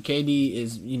KD. KD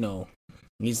is,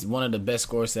 he's one of the best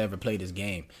scorers to ever play this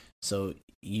game. So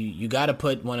you got to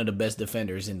put one of the best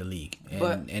defenders in the league,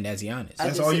 and that's Giannis.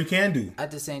 That's all you can do. At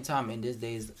the same time, in this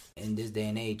day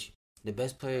and age, the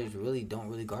best players don't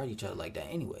really guard each other like that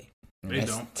anyway.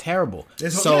 That's terrible. Yeah,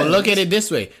 look at it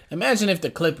this way. Imagine if the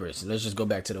Clippers, let's just go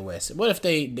back to the West. What if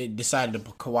they decided to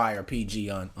put Kawhi or PG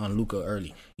on Luka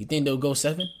early? You think they'll go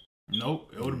 7?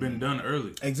 Nope, it would have been done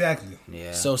early. Exactly.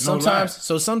 Yeah. So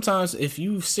sometimes if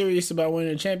you serious about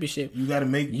winning a championship, You got to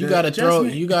make you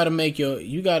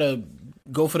got to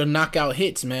go for the knockout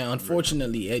hits, man.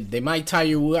 Unfortunately, they might tire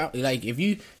you out. Like if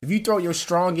you throw your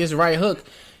strongest right hook,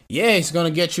 yeah, it's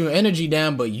gonna get your energy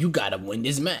down, but you gotta win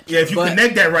this match. Yeah, if you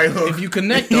connect that right hook. If you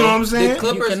connect, you know what I'm saying?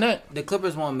 The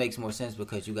Clippers one makes more sense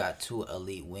because you got 2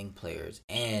 elite wing players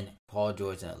and Paul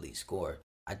George an elite scorer.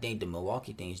 I think the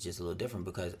Milwaukee thing is just a little different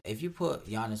because if you put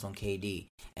Giannis on KD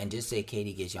and just say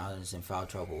KD gets Giannis in foul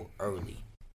trouble early,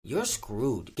 you're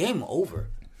screwed. Game over.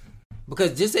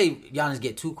 Because just say Giannis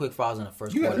get 2 quick fouls in the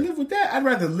first You quarter. gotta live with that. I'd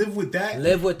rather live with that.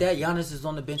 Live with that. Giannis is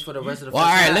on the bench for the rest of the Well,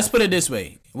 first all right, half. let's put it this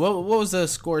way. What was the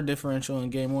score differential in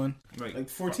game 1? Like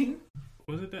 14?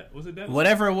 Was it that?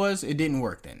 Whatever it was, it didn't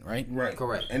work then, right? Right.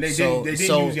 Correct. And they So didn't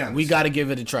use Giannis. we got to give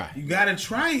it a try. You got to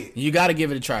try it. You got to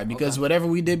give it a try because whatever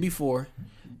we did before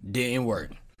didn't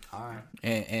work. All right.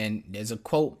 And there's a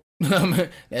quote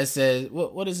that says,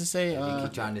 what does it say? You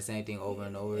keep trying the same thing over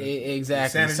and over.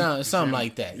 Exactly, something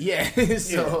like that. Yeah.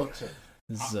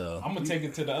 So I'm gonna take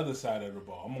it to the other side of the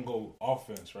ball. I'm gonna go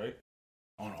offense, right?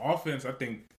 On offense, I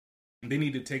think they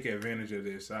need to take advantage of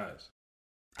their size.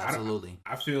 Absolutely.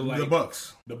 I feel like The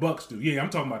Bucks. The Bucks do. Yeah, I'm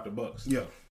talking about the Bucks. Yeah.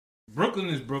 Brooklyn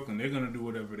is Brooklyn. They're gonna do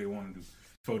whatever they want to do.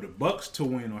 For the Bucks to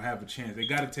win or have a chance, they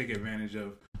got to take advantage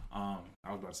of. I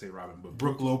was about to say Robin, but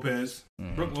Brook Lopez.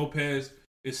 Brook Lopez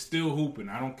is still hooping.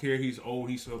 I don't care. He's old.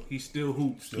 He still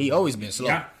hoops. he always been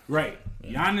slow. Right.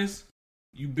 Giannis,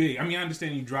 you big. I mean, I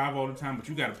understand you drive all the time, but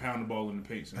you got to pound the ball in the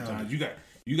paint sometimes. You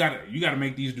got to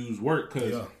make these dudes work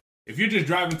because if you're just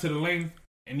driving to the lane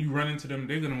and you run into them,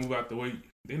 they're gonna move out the way.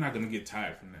 They're not gonna get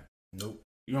tired from that. Nope.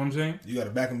 You know what I'm saying? You got to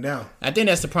back him down. I think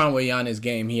that's the problem with Giannis'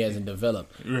 game. He hasn't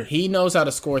developed. Right. He knows how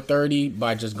to score 30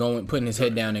 by just putting his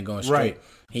head down and going straight. Right.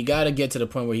 He got to get to the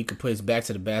point where he could put his back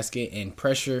to the basket and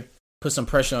put some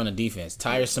pressure on the defense,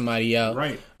 tire somebody out,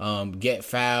 Right. Get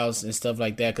fouls and stuff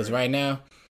like that. Because right now,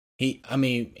 and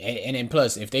then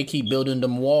plus, if they keep building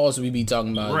them walls, we be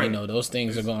talking about, those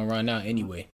things are going to run out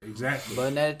anyway. Exactly.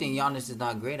 But another thing Giannis is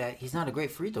not great at, he's not a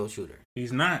great free throw shooter.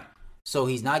 He's not. So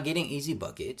he's not getting easy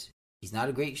buckets. He's not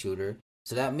a great shooter.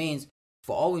 So that means,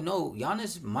 for all we know,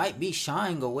 Giannis might be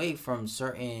shying away from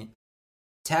certain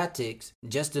tactics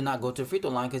just to not go to the free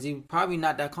throw line because he's probably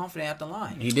not that confident at the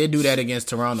line. He did do that against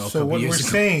Toronto. So what we're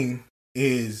saying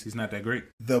is He's not that great.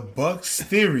 the Bucks'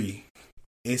 theory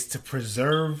is to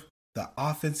preserve the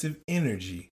offensive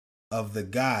energy of the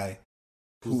guy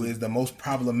who is the most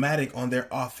problematic on their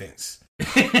offense.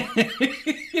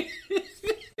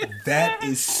 That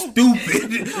is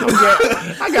stupid.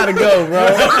 I gotta go, bro.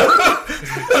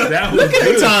 That was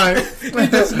good. Time.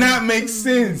 It does not make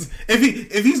sense.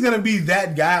 If he's gonna be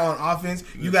that guy on offense,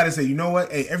 you got to say, you know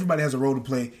what? Hey, everybody has a role to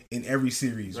play in every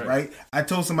series, right? I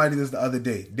told somebody this the other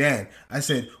day, Dan. I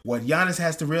said what Giannis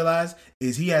has to realize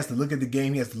is he has to look at the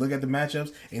game, he has to look at the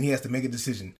matchups, and he has to make a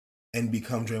decision and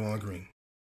become Draymond Green.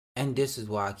 And this is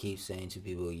why I keep saying to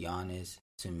people, Giannis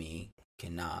to me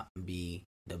cannot be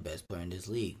the best player in this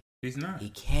league. He's not. He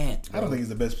can't. Bro. I don't think he's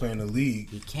the best player in the league.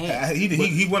 He can't.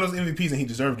 He won those MVPs and he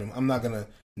deserved them. I'm not gonna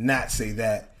not say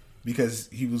that because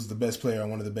he was the best player on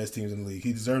one of the best teams in the league.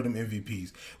 He deserved them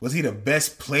MVPs. Was he the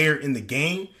best player in the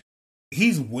game?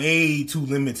 He's way too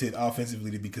limited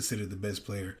offensively to be considered the best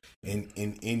player in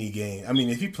any game. I mean,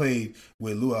 if he played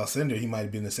with Lou Alcindor, he might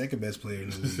have been the second best player in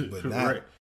the league, but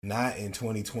not in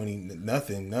 2020.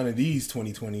 None of these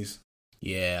 2020s.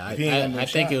 Yeah, I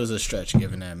think it was a stretch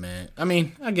giving that, man. I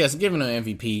mean, I guess giving an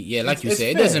MVP, yeah, like you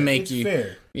said, it doesn't make you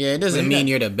fair. Yeah, it doesn't mean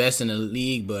you're the best in the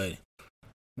league, but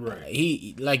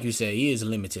he, like you said, he is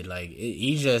limited. Like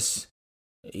he's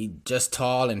just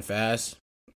tall and fast,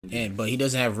 but he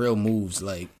doesn't have real moves.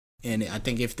 Like, and I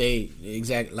think if they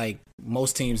like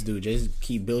most teams do, just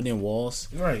keep building walls,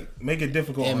 right? Make it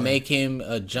difficult and make him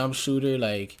a jump shooter.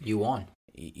 Like you won.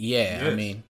 Yeah, yes. I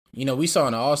mean. You know, we saw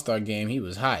in the All-Star game, he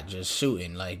was hot, just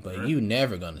shooting, like, but you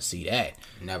never gonna see that.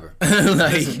 Never.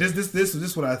 Like, this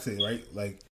is what I say, right?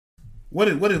 Like, what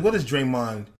is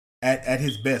Draymond at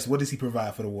his best? What does he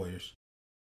provide for the Warriors?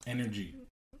 Energy.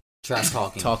 Trash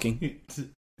talking.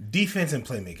 Defense and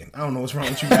playmaking. I don't know what's wrong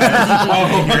with you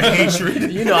guys. Your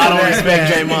hatred. You know I don't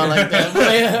respect Draymond like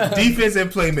that. Defense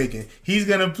and playmaking. He's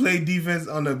going to play defense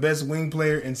on the best wing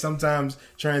player and sometimes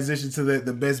transition to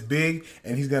the best big,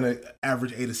 and he's going to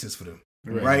average 8 assists for them.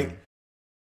 Right?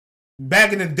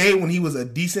 Back in the day when he was a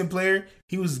decent player,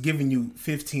 he was giving you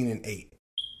 15 and 8.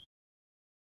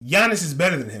 Giannis is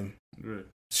better than him.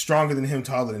 Stronger than him,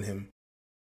 taller than him.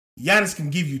 Giannis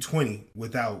can give you 20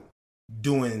 without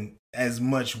doing as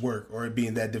much work or it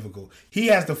being that difficult. He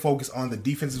has to focus on the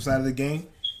defensive side of the game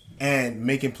and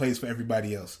making plays for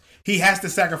everybody else. He has to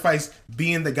sacrifice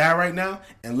being the guy right now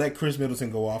and let Chris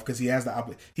Middleton go off because he has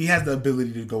the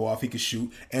ability to go off. He can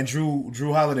shoot, and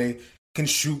Drew Holiday can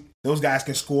shoot. Those guys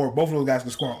can score. Both of those guys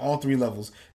can score on all 3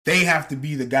 levels. They have to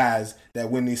be the guys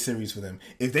that win these series for them.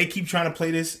 If they keep trying to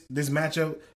play this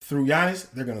matchup through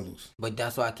Giannis, they're gonna lose. But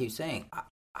that's why I keep saying.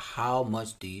 How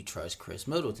much do you trust Chris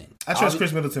Middleton? I trust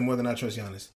Chris Middleton more than I trust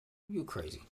Giannis. You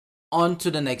crazy. On to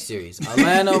the next series.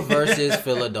 Atlanta versus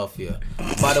Philadelphia.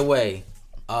 By the way,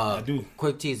 I do.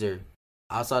 Quick teaser.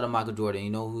 Outside of Michael Jordan, you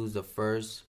know who's the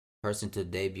first person to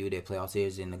debut their playoff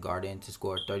series in the Garden to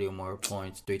score 30 or more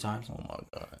points 3 times? Oh, my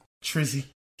God. Trae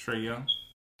Young.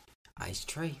 Ice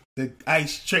Trae. The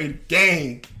Ice Trae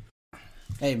gang.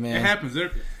 Hey, man. It happens.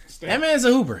 That man's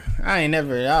a hooper. I'll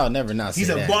never not say he's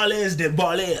that. He's a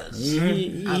ballers.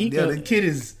 The kid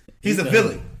he's a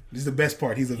villain. This is the best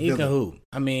part. He's a villain. He can hoop.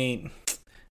 I mean,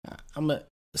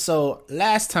 so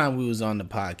last time we was on the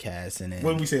podcast and then,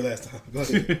 what did we say last time? Go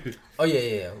ahead. Oh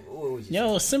yeah.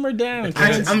 Yo, simmer down.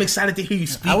 I'm excited to hear you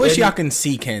speak. I wish y'all can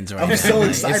see Ken's right now. I'm so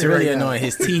excited. It's really right annoying. Now.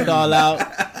 His teeth all out.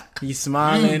 He's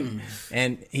smiling,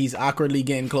 and he's awkwardly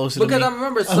getting closer to me. Because I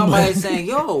remember somebody saying,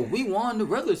 yo, we won the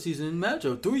regular season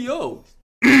matchup 3-0.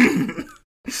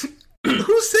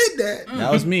 Who said that?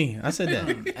 That was me. I said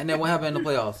that. And then what happened in the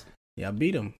playoffs? Y'all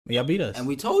beat him. Y'all beat us. And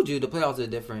we told you the playoffs are a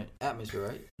different atmosphere,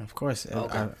 right? Of course.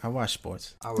 Okay. I watch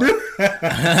sports. All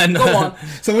right. Go on.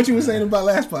 So what you were saying about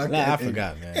last podcast? Nah, I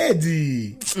forgot, man.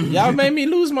 Eddie. Y'all made me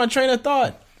lose my train of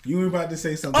thought. You were about to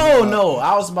say something. Oh, no.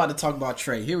 I was about to talk about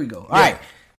Trae. Here we go. All right.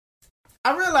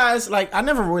 I realized, I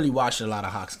never really watched a lot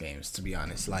of Hawks games, to be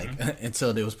honest,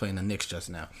 until they was playing the Knicks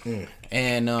just now.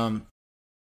 And I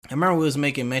remember we was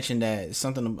making mention that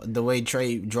something, the way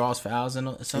Trae draws fouls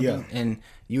and something, and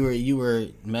you were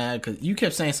mad because you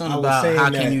kept saying something about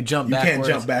how can you jump backwards. You can't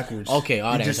jump backwards. Okay,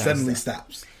 all that. It just suddenly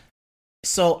stops.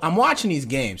 So I'm watching these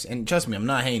games, and trust me, I'm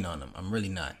not hating on them. I'm really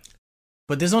not.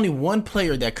 But there's only one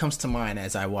player that comes to mind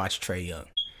as I watch Trae Young.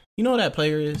 You know who that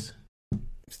player is?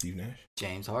 Steve Nash.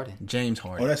 James Harden.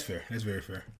 Oh, that's fair. That's very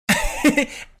fair.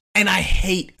 And I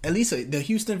hate, at least the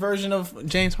Houston version of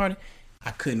James Harden,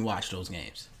 I couldn't watch those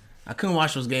games. I couldn't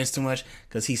watch those games too much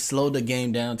because he slowed the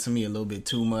game down to me a little bit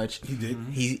too much. He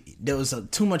did. There was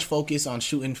too much focus on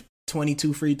shooting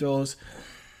 22 free throws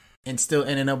and still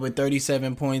ending up with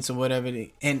 37 points or whatever.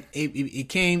 And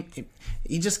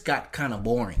it just got kind of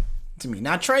boring to me.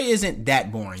 Now, Trae isn't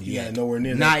that boring yet. Yeah, nowhere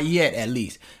near that. Not yet, at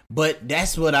least. But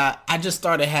that's what I just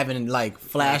started having,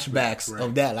 flashbacks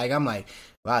of that. I'm like,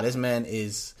 wow, this man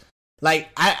is like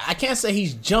I can't say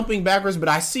he's jumping backwards, but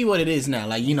I see what it is now.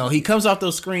 Like, you know, he comes off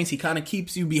those screens, he kind of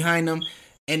keeps you behind him,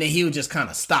 and then he would just kind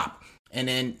of stop, and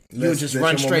then you'll just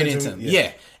run straight into him.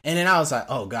 Yeah. And then I was like,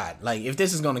 oh God, like if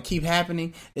this is gonna keep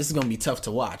happening, this is gonna be tough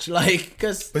to watch. Like,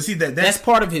 but see that's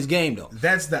part of his game though.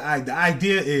 That's the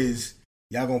idea is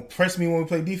y'all gonna press me when we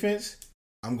play defense.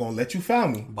 I'm gonna let you foul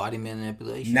me. Body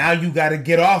manipulation. Now you gotta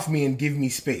get off me and give me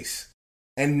space.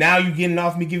 And now you getting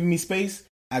off me, giving me space.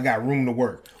 I got room to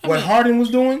work. Harden was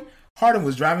doing, Harden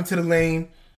was driving to the lane,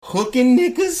 hooking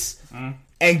niggas,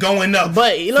 and going up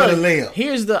but look, for the layup.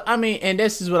 Here's the, and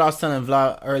this is what I was telling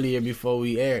Vlad earlier before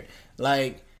we aired.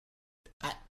 Like,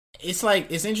 it's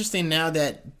interesting now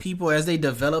that people, as they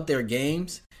develop their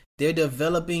games, they're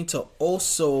developing to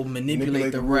also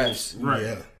manipulate the refs. Right.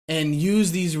 Yeah. And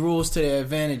use these rules to their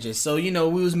advantages. So, you know,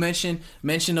 we was mention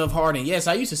of Harden. Yes,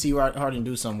 I used to see Harden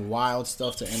do some wild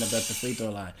stuff to end up at the free throw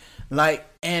line. Like,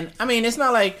 and I mean, it's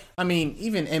not like,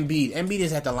 even Embiid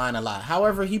is at the line a lot.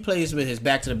 However, he plays with his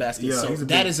back to the basket, so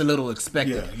that is a little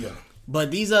expected. Yeah.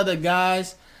 But these other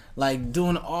guys, like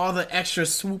doing all the extra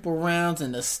swoop arounds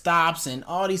and the stops and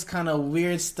all these kind of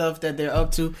weird stuff that they're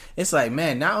up to, it's like,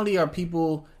 man, not only are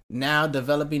people now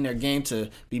developing their game to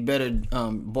be better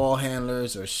ball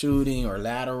handlers or shooting or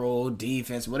lateral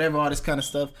defense, whatever, all this kind of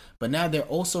stuff, but now they're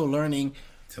also learning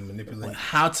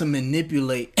how to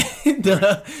manipulate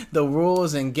the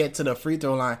rules and get to the free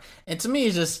throw line. And to me,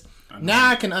 it's just, now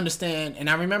I can understand. And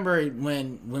I remember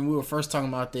when we were first talking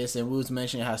about this and we was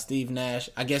mentioning how Steve Nash,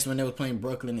 I guess when they were playing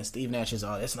Brooklyn and Steve Nash is,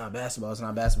 it's not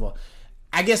basketball.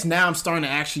 I guess now I'm starting to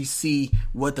actually see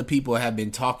what the people have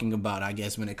been talking about, I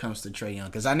guess, when it comes to Trae Young.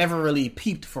 Because I never really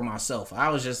peeped for myself. I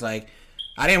was just like,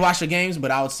 I didn't watch the games, but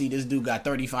I would see this dude got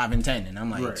 35 and 10. And I'm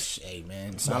like, hey, man,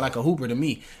 it's not like a hooper to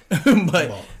me.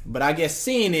 but I guess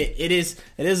seeing it is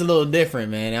a little different,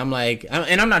 man. I'm like,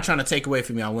 and I'm not trying to take away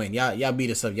from y'all win. Y'all beat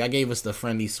us up. Y'all gave us the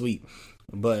friendly sweep.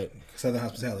 But Southern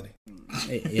hospitality.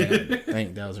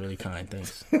 That was really kind.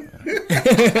 Thanks.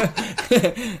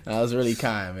 That was really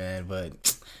kind, man.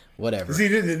 But whatever. See,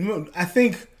 I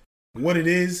think what it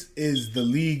is the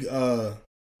league.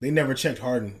 They never checked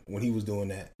Harden when he was doing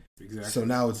that. Exactly. So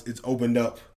now it's opened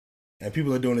up, and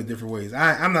people are doing it different ways.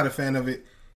 I'm not a fan of it.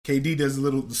 KD does a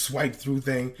little swipe through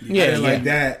thing, like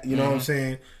that. You know what I'm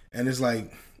saying? And it's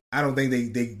like, I don't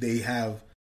think they have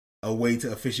a way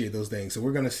to officiate those things. So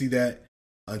we're gonna see that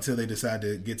until they decide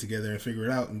to get together and figure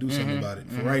it out and do something about it.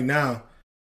 For right now,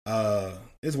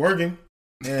 it's working.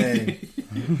 And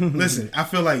listen, I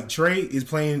feel like Trae is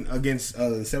playing against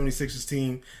the 76ers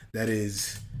team that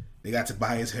is, they got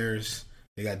Tobias Harris,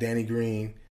 they got Danny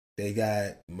Green, they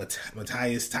got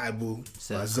Matthias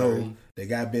Thybulle, they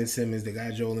got Ben Simmons, they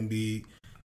got Joel Embiid.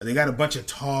 They got a bunch of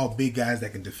tall, big guys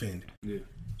that can defend. Yeah.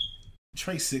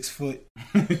 Trae 6 foot.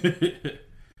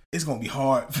 It's going to be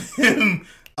hard for him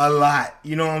a lot.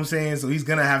 You know what I'm saying? So he's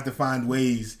going to have to find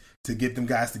ways to get them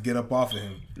guys to get up off of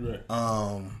him. Right.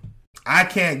 I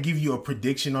can't give you a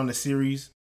prediction on the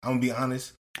series. I'm going to be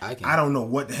honest. I don't know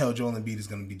what the hell Joel Embiid is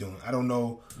going to be doing. I don't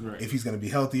know if he's going to be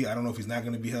healthy. I don't know if he's not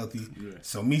going to be healthy. Yeah.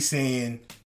 So me saying...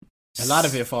 A lot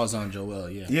of it falls on Joel,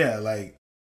 yeah. Yeah, like...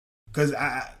 Because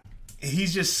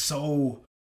he's just so...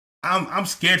 I'm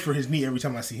scared for his knee every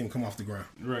time I see him come off the ground.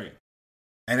 Right.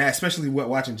 And especially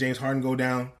watching James Harden go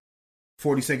down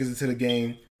 40 seconds into the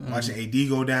game, watching AD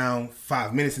go down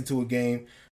 5 minutes into a game.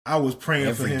 I was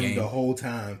praying for him the whole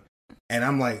time. And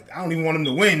I'm like, I don't even want him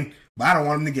to win, but I don't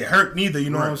want him to get hurt neither. You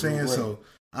know what I'm saying? Right. So,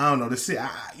 I don't know.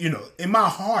 In my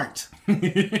heart,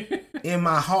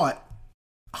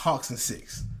 Hawks in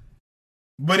 6.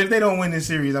 But if they don't win this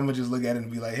series, I'm going to just look at it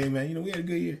and be like, hey, man, we had a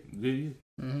good year. Good year.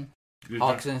 Mm-hmm.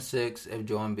 Hawks in 6 if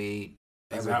Joel Embiid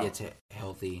ever gets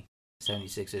healthy.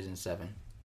 76ers in 7.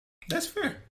 That's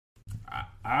fair.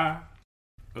 I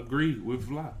agree with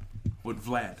Vlad.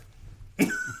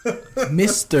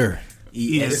 Mr.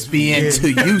 ESPN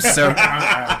to you, sir.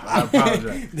 I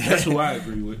apologize. That's who I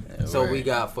agree with. So we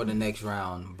got for the next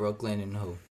round, Brooklyn and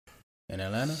who? In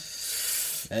Atlanta?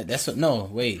 That's what. No,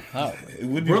 wait. How? It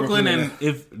would be Brooklyn and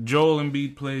if Joel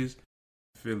Embiid plays,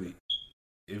 Philly.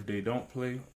 If they don't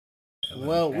play, Atlanta.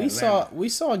 Well, we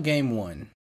saw game 1.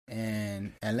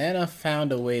 And Atlanta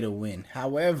found a way to win.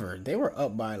 However, they were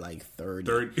up by like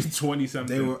 20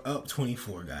 something. They were up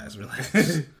 24, guys. Relax.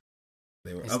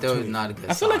 They were up still 24. Not a good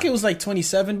I feel like it was like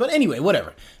 27, but anyway,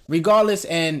 whatever. Regardless,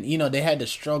 and they had to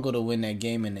struggle to win that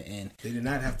game in the end. They did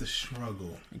not have to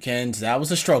struggle. Ken, that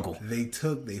was a struggle. They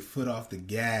took their foot off the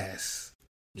gas.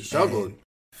 They struggled.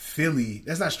 Philly.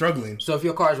 That's not struggling. So if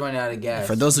your car's running out of gas,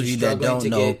 For those of you that struggling don't to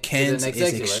know, get to Kent the next is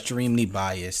exit, right? extremely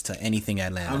biased to anything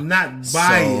Atlanta. I'm not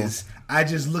biased. I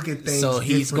just look at things. So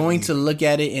he's going to differently. look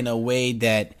at it in a way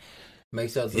that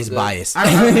Makes us is look good. biased.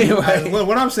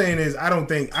 What I'm saying is, I don't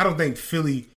think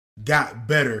Philly got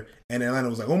better, and Atlanta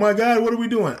was like, "Oh my God, what are we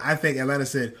doing?" I think Atlanta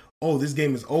said, "Oh, this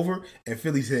game is over," and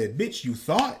Philly said, "Bitch, you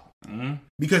thought?"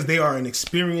 Because they are an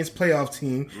experienced playoff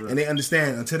team, and they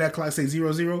understand until that clock says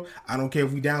 0-0, I don't care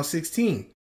if we down 16.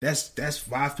 That's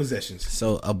 5 possessions.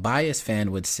 So a biased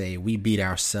fan would say we beat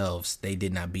ourselves. They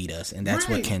did not beat us, and that's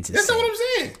what Right. Kent is That's saying. not what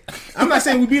I'm saying. I'm not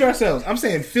saying we beat ourselves. I'm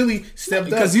saying Philly stepped up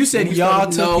Because you said when we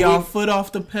y'all started- took No, y'all we- foot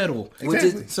off the pedal. Which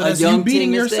Exactly. is So a that's young you beating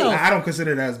team yourself. mistake. I don't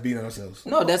consider that as beating ourselves.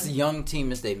 No, that's a young team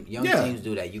mistake. Young Yeah. teams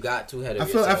do that. You got too ahead of I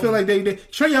yourself. feel like they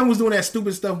Trae Young was doing that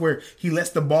stupid stuff where he lets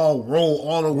the ball roll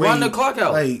all the way. Run the clock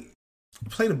out. Like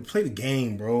play the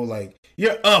game, bro. Like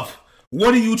you're up.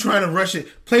 What are you trying to rush it?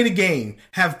 Play the game.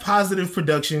 Have positive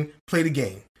production. Play the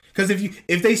game. Because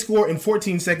if they score in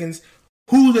 14 seconds,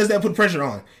 who does that put pressure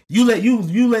on? You let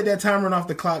that time run off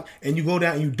the clock and you go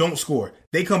down and you don't score.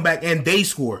 They come back and they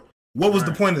score. What was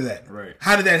the point of that? Right.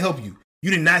 How did that help you?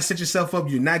 You did not set yourself up.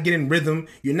 You're not getting rhythm.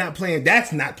 You're not playing.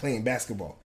 That's not playing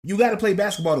basketball. You got to play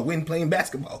basketball to win playing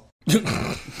basketball.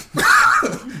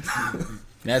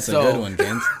 That's a So- good one,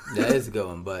 Kent. That is a good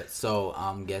one. But so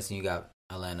I'm guessing you got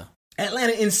Atlanta.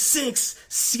 Atlanta in 6.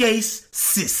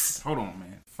 Sis. Hold on,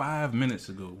 man. 5 minutes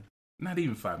ago, not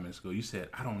even 5 minutes ago, you said,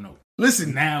 I don't know.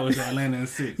 Listen, Now it's Atlanta in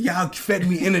 6. y'all fed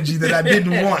me energy that I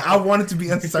didn't want. I wanted to be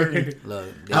uncertain.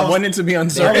 Look, they, I wanted to be I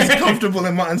was uncertain. comfortable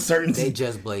in my they uncertainty.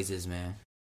 just blazes, man.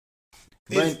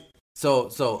 It's-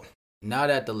 So now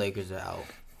that the Lakers are out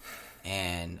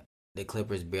and the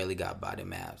Clippers barely got by the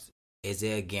Mavs, is it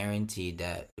a guarantee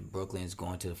that Brooklyn's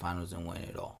going to the finals and win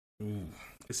it all?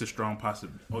 It's a strong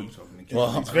possibility. Oh, you talking to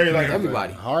Well, It's very likely.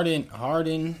 Everybody. Harden.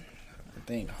 I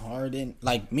think Harden.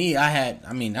 Like me,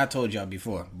 I told y'all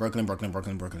before. Brooklyn.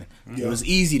 Yeah. It was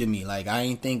easy to me. Like I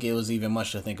didn't think it was even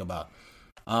much to think about.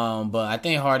 But I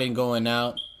think Harden going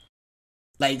out.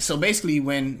 Like so, basically,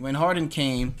 when Harden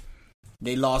came,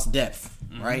 they lost depth,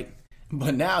 right?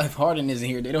 But now, if Harden isn't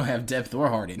here, they don't have depth or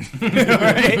Harden,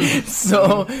 right?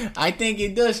 So I think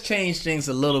it does change things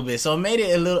a little bit. So it made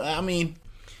it a little. I mean,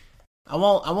 I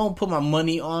won't put my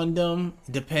money on them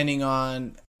depending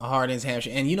on Harden's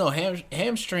hamstring. And you know,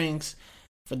 hamstrings,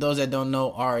 for those that don't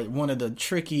know, are one of the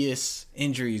trickiest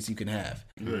injuries you can have.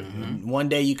 Mm-hmm. One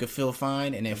day you could feel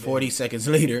fine, and then 40 seconds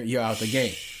later you're out the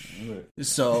game.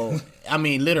 So I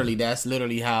mean, literally, that's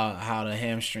literally how the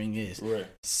hamstring is. Right.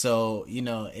 So you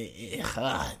know, You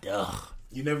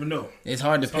never know. it's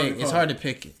hard to hard pick. to It's call. hard to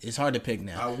pick. It's hard to pick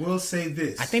now. I will say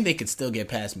this. I think they could still get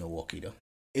past Milwaukee though.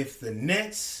 if the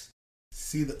Nets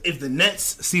see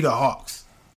the Hawks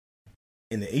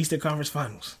in the Eastern Conference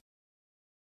Finals,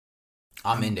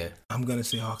 I'm in there. I'm gonna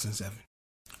say Hawks in 7.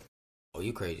 Oh,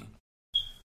 you crazy?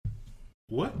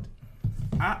 What?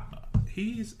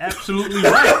 He's absolutely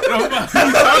right. What are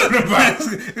you talking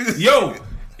about? Yo,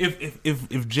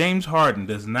 if James Harden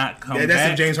does not come Yeah, that's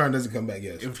back, if James Harden doesn't come back.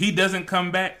 Yes, if he doesn't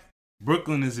come back,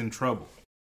 Brooklyn is in trouble.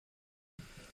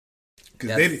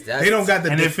 because That's- they don't got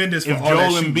the And defenders if for all that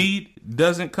Joel shooting. Embiid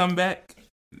doesn't come back,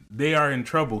 they are in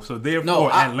trouble. So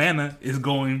therefore, Atlanta is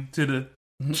going to the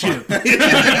chip.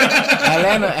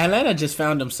 Atlanta just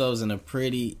found themselves in a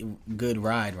pretty good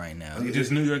ride right now.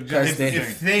 Just New York Giants.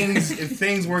 If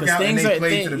things work out and things they are-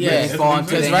 play to the yeah, best, it's falling to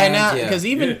Because their right hands, now, yeah. because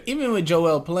even with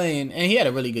Joel playing, and he had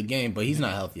a really good game, but he's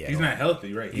not healthy at He's all. not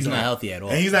healthy, right? He's not healthy at all.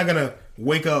 and he's not gonna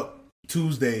wake up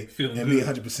Tuesday Feeling and be good.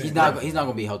 100%. He's not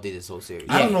gonna be healthy this whole series.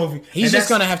 I don't know if He's just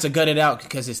gonna have to gut it out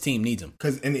because his team needs him.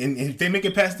 because and if they make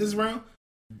it past this round,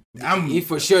 He's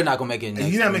for sure not gonna make it.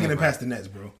 he's not making it past the Nets,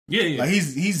 bro. Yeah. Like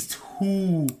he's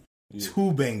too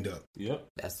banged up. Yep.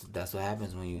 That's what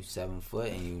happens when you 7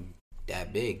 foot and you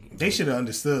that big. They should have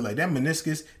understood. Like that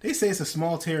meniscus, they say it's a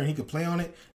small tear and he could play on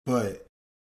it, but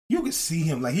you could see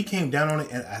him. Like he came down on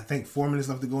it, and I think 4 minutes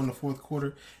left to go in the fourth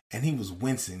quarter, and he was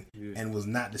wincing and was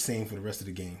not the same for the rest of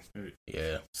the game.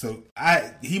 Yeah. So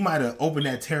he might have opened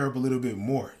that tear up a little bit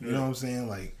more. You know what I'm saying?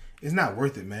 Like it's not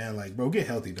worth it, man. Like bro, get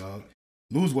healthy, dog.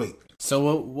 Lose weight.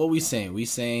 So what we saying? We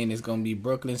saying it's gonna be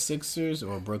Brooklyn Sixers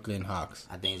or Brooklyn Hawks?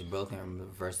 I think it's Brooklyn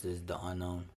versus the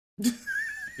unknown.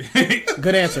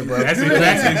 Good answer, bro. That's Good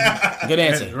answer. Good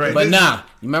answer. Right. But nah,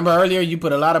 you remember earlier you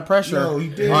put a lot of pressure No, he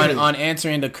did. on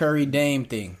answering the Curry Dame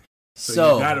thing.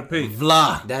 So, you gotta pick.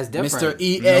 Vla, That's different. Mr.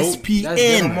 ESPN, That's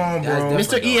different. Come on, That's bro. different,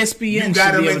 Mr. though. ESPN You should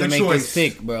gotta be make able to a make choice.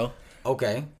 this pick, bro.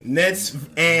 Okay. Nets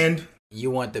and You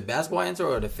want the basketball answer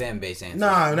or the fan base answer?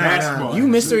 Nah. You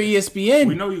Mr. ESPN.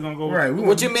 We know you're gonna go Right.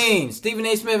 What you mean? Stephen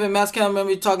A. Smith and Max Kellerman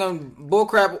be talking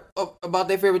bullcrap about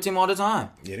their favorite team all the time.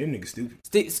 Yeah, them niggas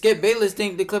stupid. Skip Bayless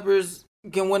think the Clippers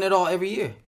can win it all every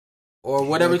year, or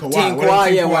whatever Kawhi- team whatever Kawhi,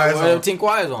 team Kawhi is whatever on. team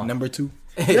Kawhi is on. Number 2.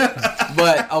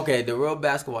 But okay, the real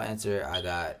basketball answer, I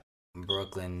got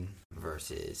Brooklyn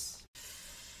versus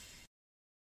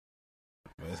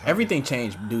Everything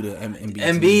changed due to Embiid.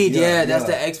 Embiid. Yeah, That's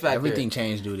yeah. the X factor. Everything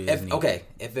changed due to his knee. Okay,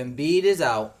 if Embiid is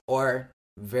out or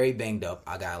very banged up,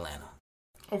 I got Atlanta.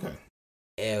 Okay.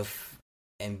 If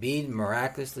Embiid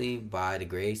miraculously, by the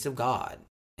grace of God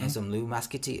and some Lou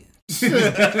Musketeers,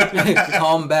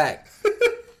 come back,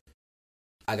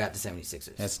 I got the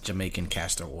 76ers. That's Jamaican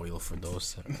castor oil for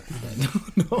those that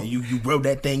don't know. And you rub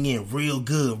that thing in real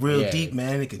good, real Yeah. deep,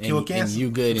 man. It could kill And cancer. you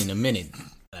good in a minute.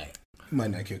 Like, You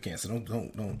might not kill cancer.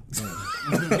 Don't.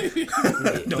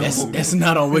 that's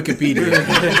not on Wikipedia.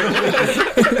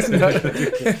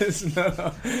 It's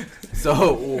not.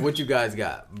 So, what you guys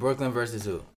got? Brooklyn versus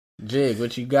who? Jig,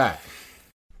 what you got?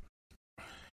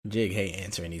 Jig hate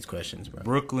answering these questions, bro.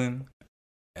 Brooklyn,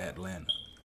 Atlanta.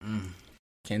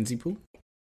 Kenzie Poo?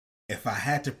 If I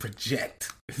had to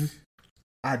project,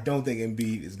 I don't think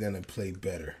Embiid is gonna play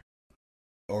better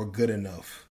or good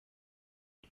enough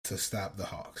to stop the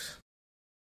Hawks.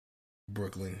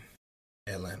 Brooklyn,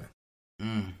 Atlanta.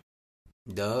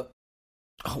 Dub.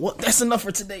 Oh, well, that's enough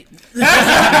for today. You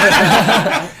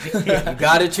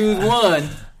gotta choose one.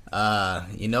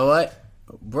 You know what?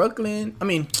 Brooklyn,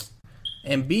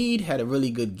 Embiid had a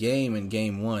really good game in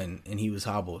game 1, and he was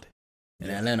hobbled. And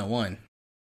Atlanta won.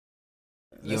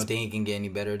 You don't think he can get any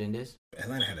better than this?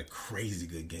 Atlanta had a crazy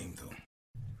good game though.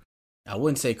 I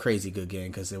wouldn't say crazy good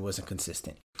game because it wasn't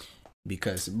consistent.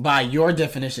 Because by your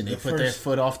definition, they put their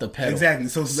foot off the pedal. Exactly.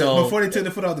 So before they took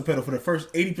the foot off the pedal for the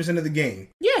first 80% of the game,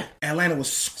 Yeah. Atlanta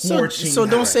was scorching. So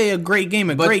hot. don't say a great game.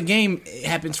 A great game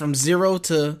happens from 0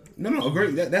 to... No, a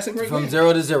great. That's a great From game.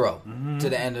 0 to 0 to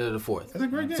the end of the fourth. That's a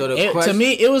great game. So the To question,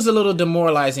 me, it was a little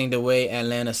demoralizing the way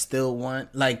Atlanta still won.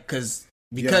 Like, because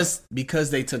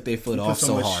they took their foot off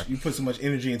so hard. You put so much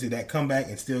energy into that comeback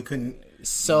and still couldn't.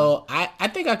 So I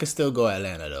think I could still go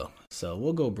Atlanta, though. So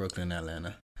we'll go Brooklyn,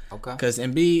 Atlanta. okay. Because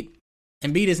Embiid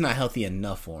is not healthy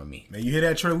enough for me. Man, you hear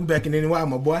that, Trey? We back in NY,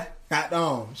 my boy. Hot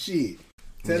on. Shit.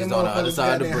 Tell just them on the other motherfuckers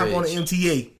side of the goddamn hop on the bridge.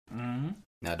 MTA.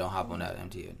 Now don't hop on that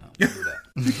MTA. No, don't do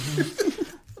that.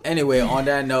 Anyway, on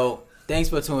that note, thanks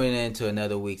for tuning in to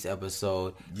another week's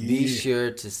episode. Be sure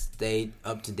to stay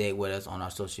up to date with us on our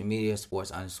social media,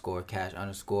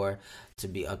 sports_cash_ to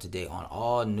be up to date on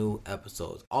all new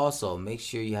episodes. Also, make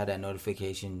sure you have that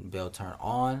notification bell turned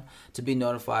on to be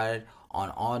notified on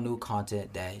all new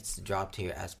content that's dropped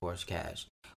here at Sports Cash.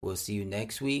 We'll see you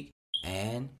next week,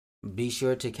 and be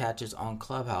sure to catch us on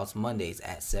Clubhouse Mondays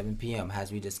at 7 p.m.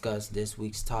 as we discuss this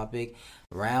week's topic,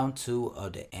 round 2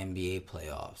 of the NBA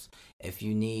playoffs. If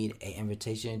you need an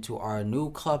invitation to our new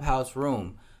Clubhouse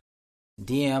room,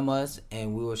 DM us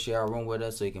and we will share our room with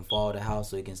us so you can follow the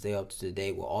house, so you can stay up to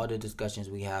date with all the discussions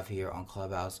we have here on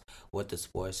Clubhouse with the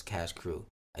Sports Cash crew.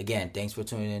 Again, thanks for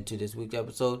tuning in to this week's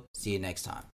episode. See you next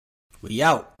time. We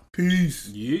out. Peace.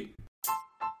 Yeah.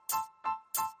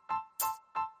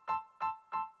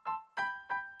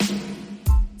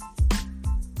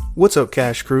 What's up,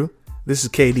 Cash Crew? This is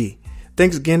KD.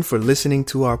 Thanks again for listening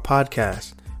to our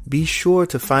podcast. Be sure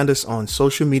to find us on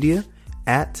social media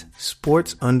at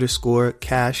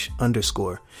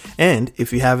sports_cash_. And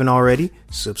if you haven't already,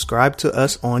 subscribe to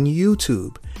us on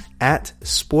YouTube at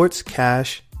Sports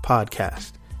Cash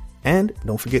Podcast. And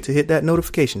don't forget to hit that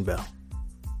notification bell.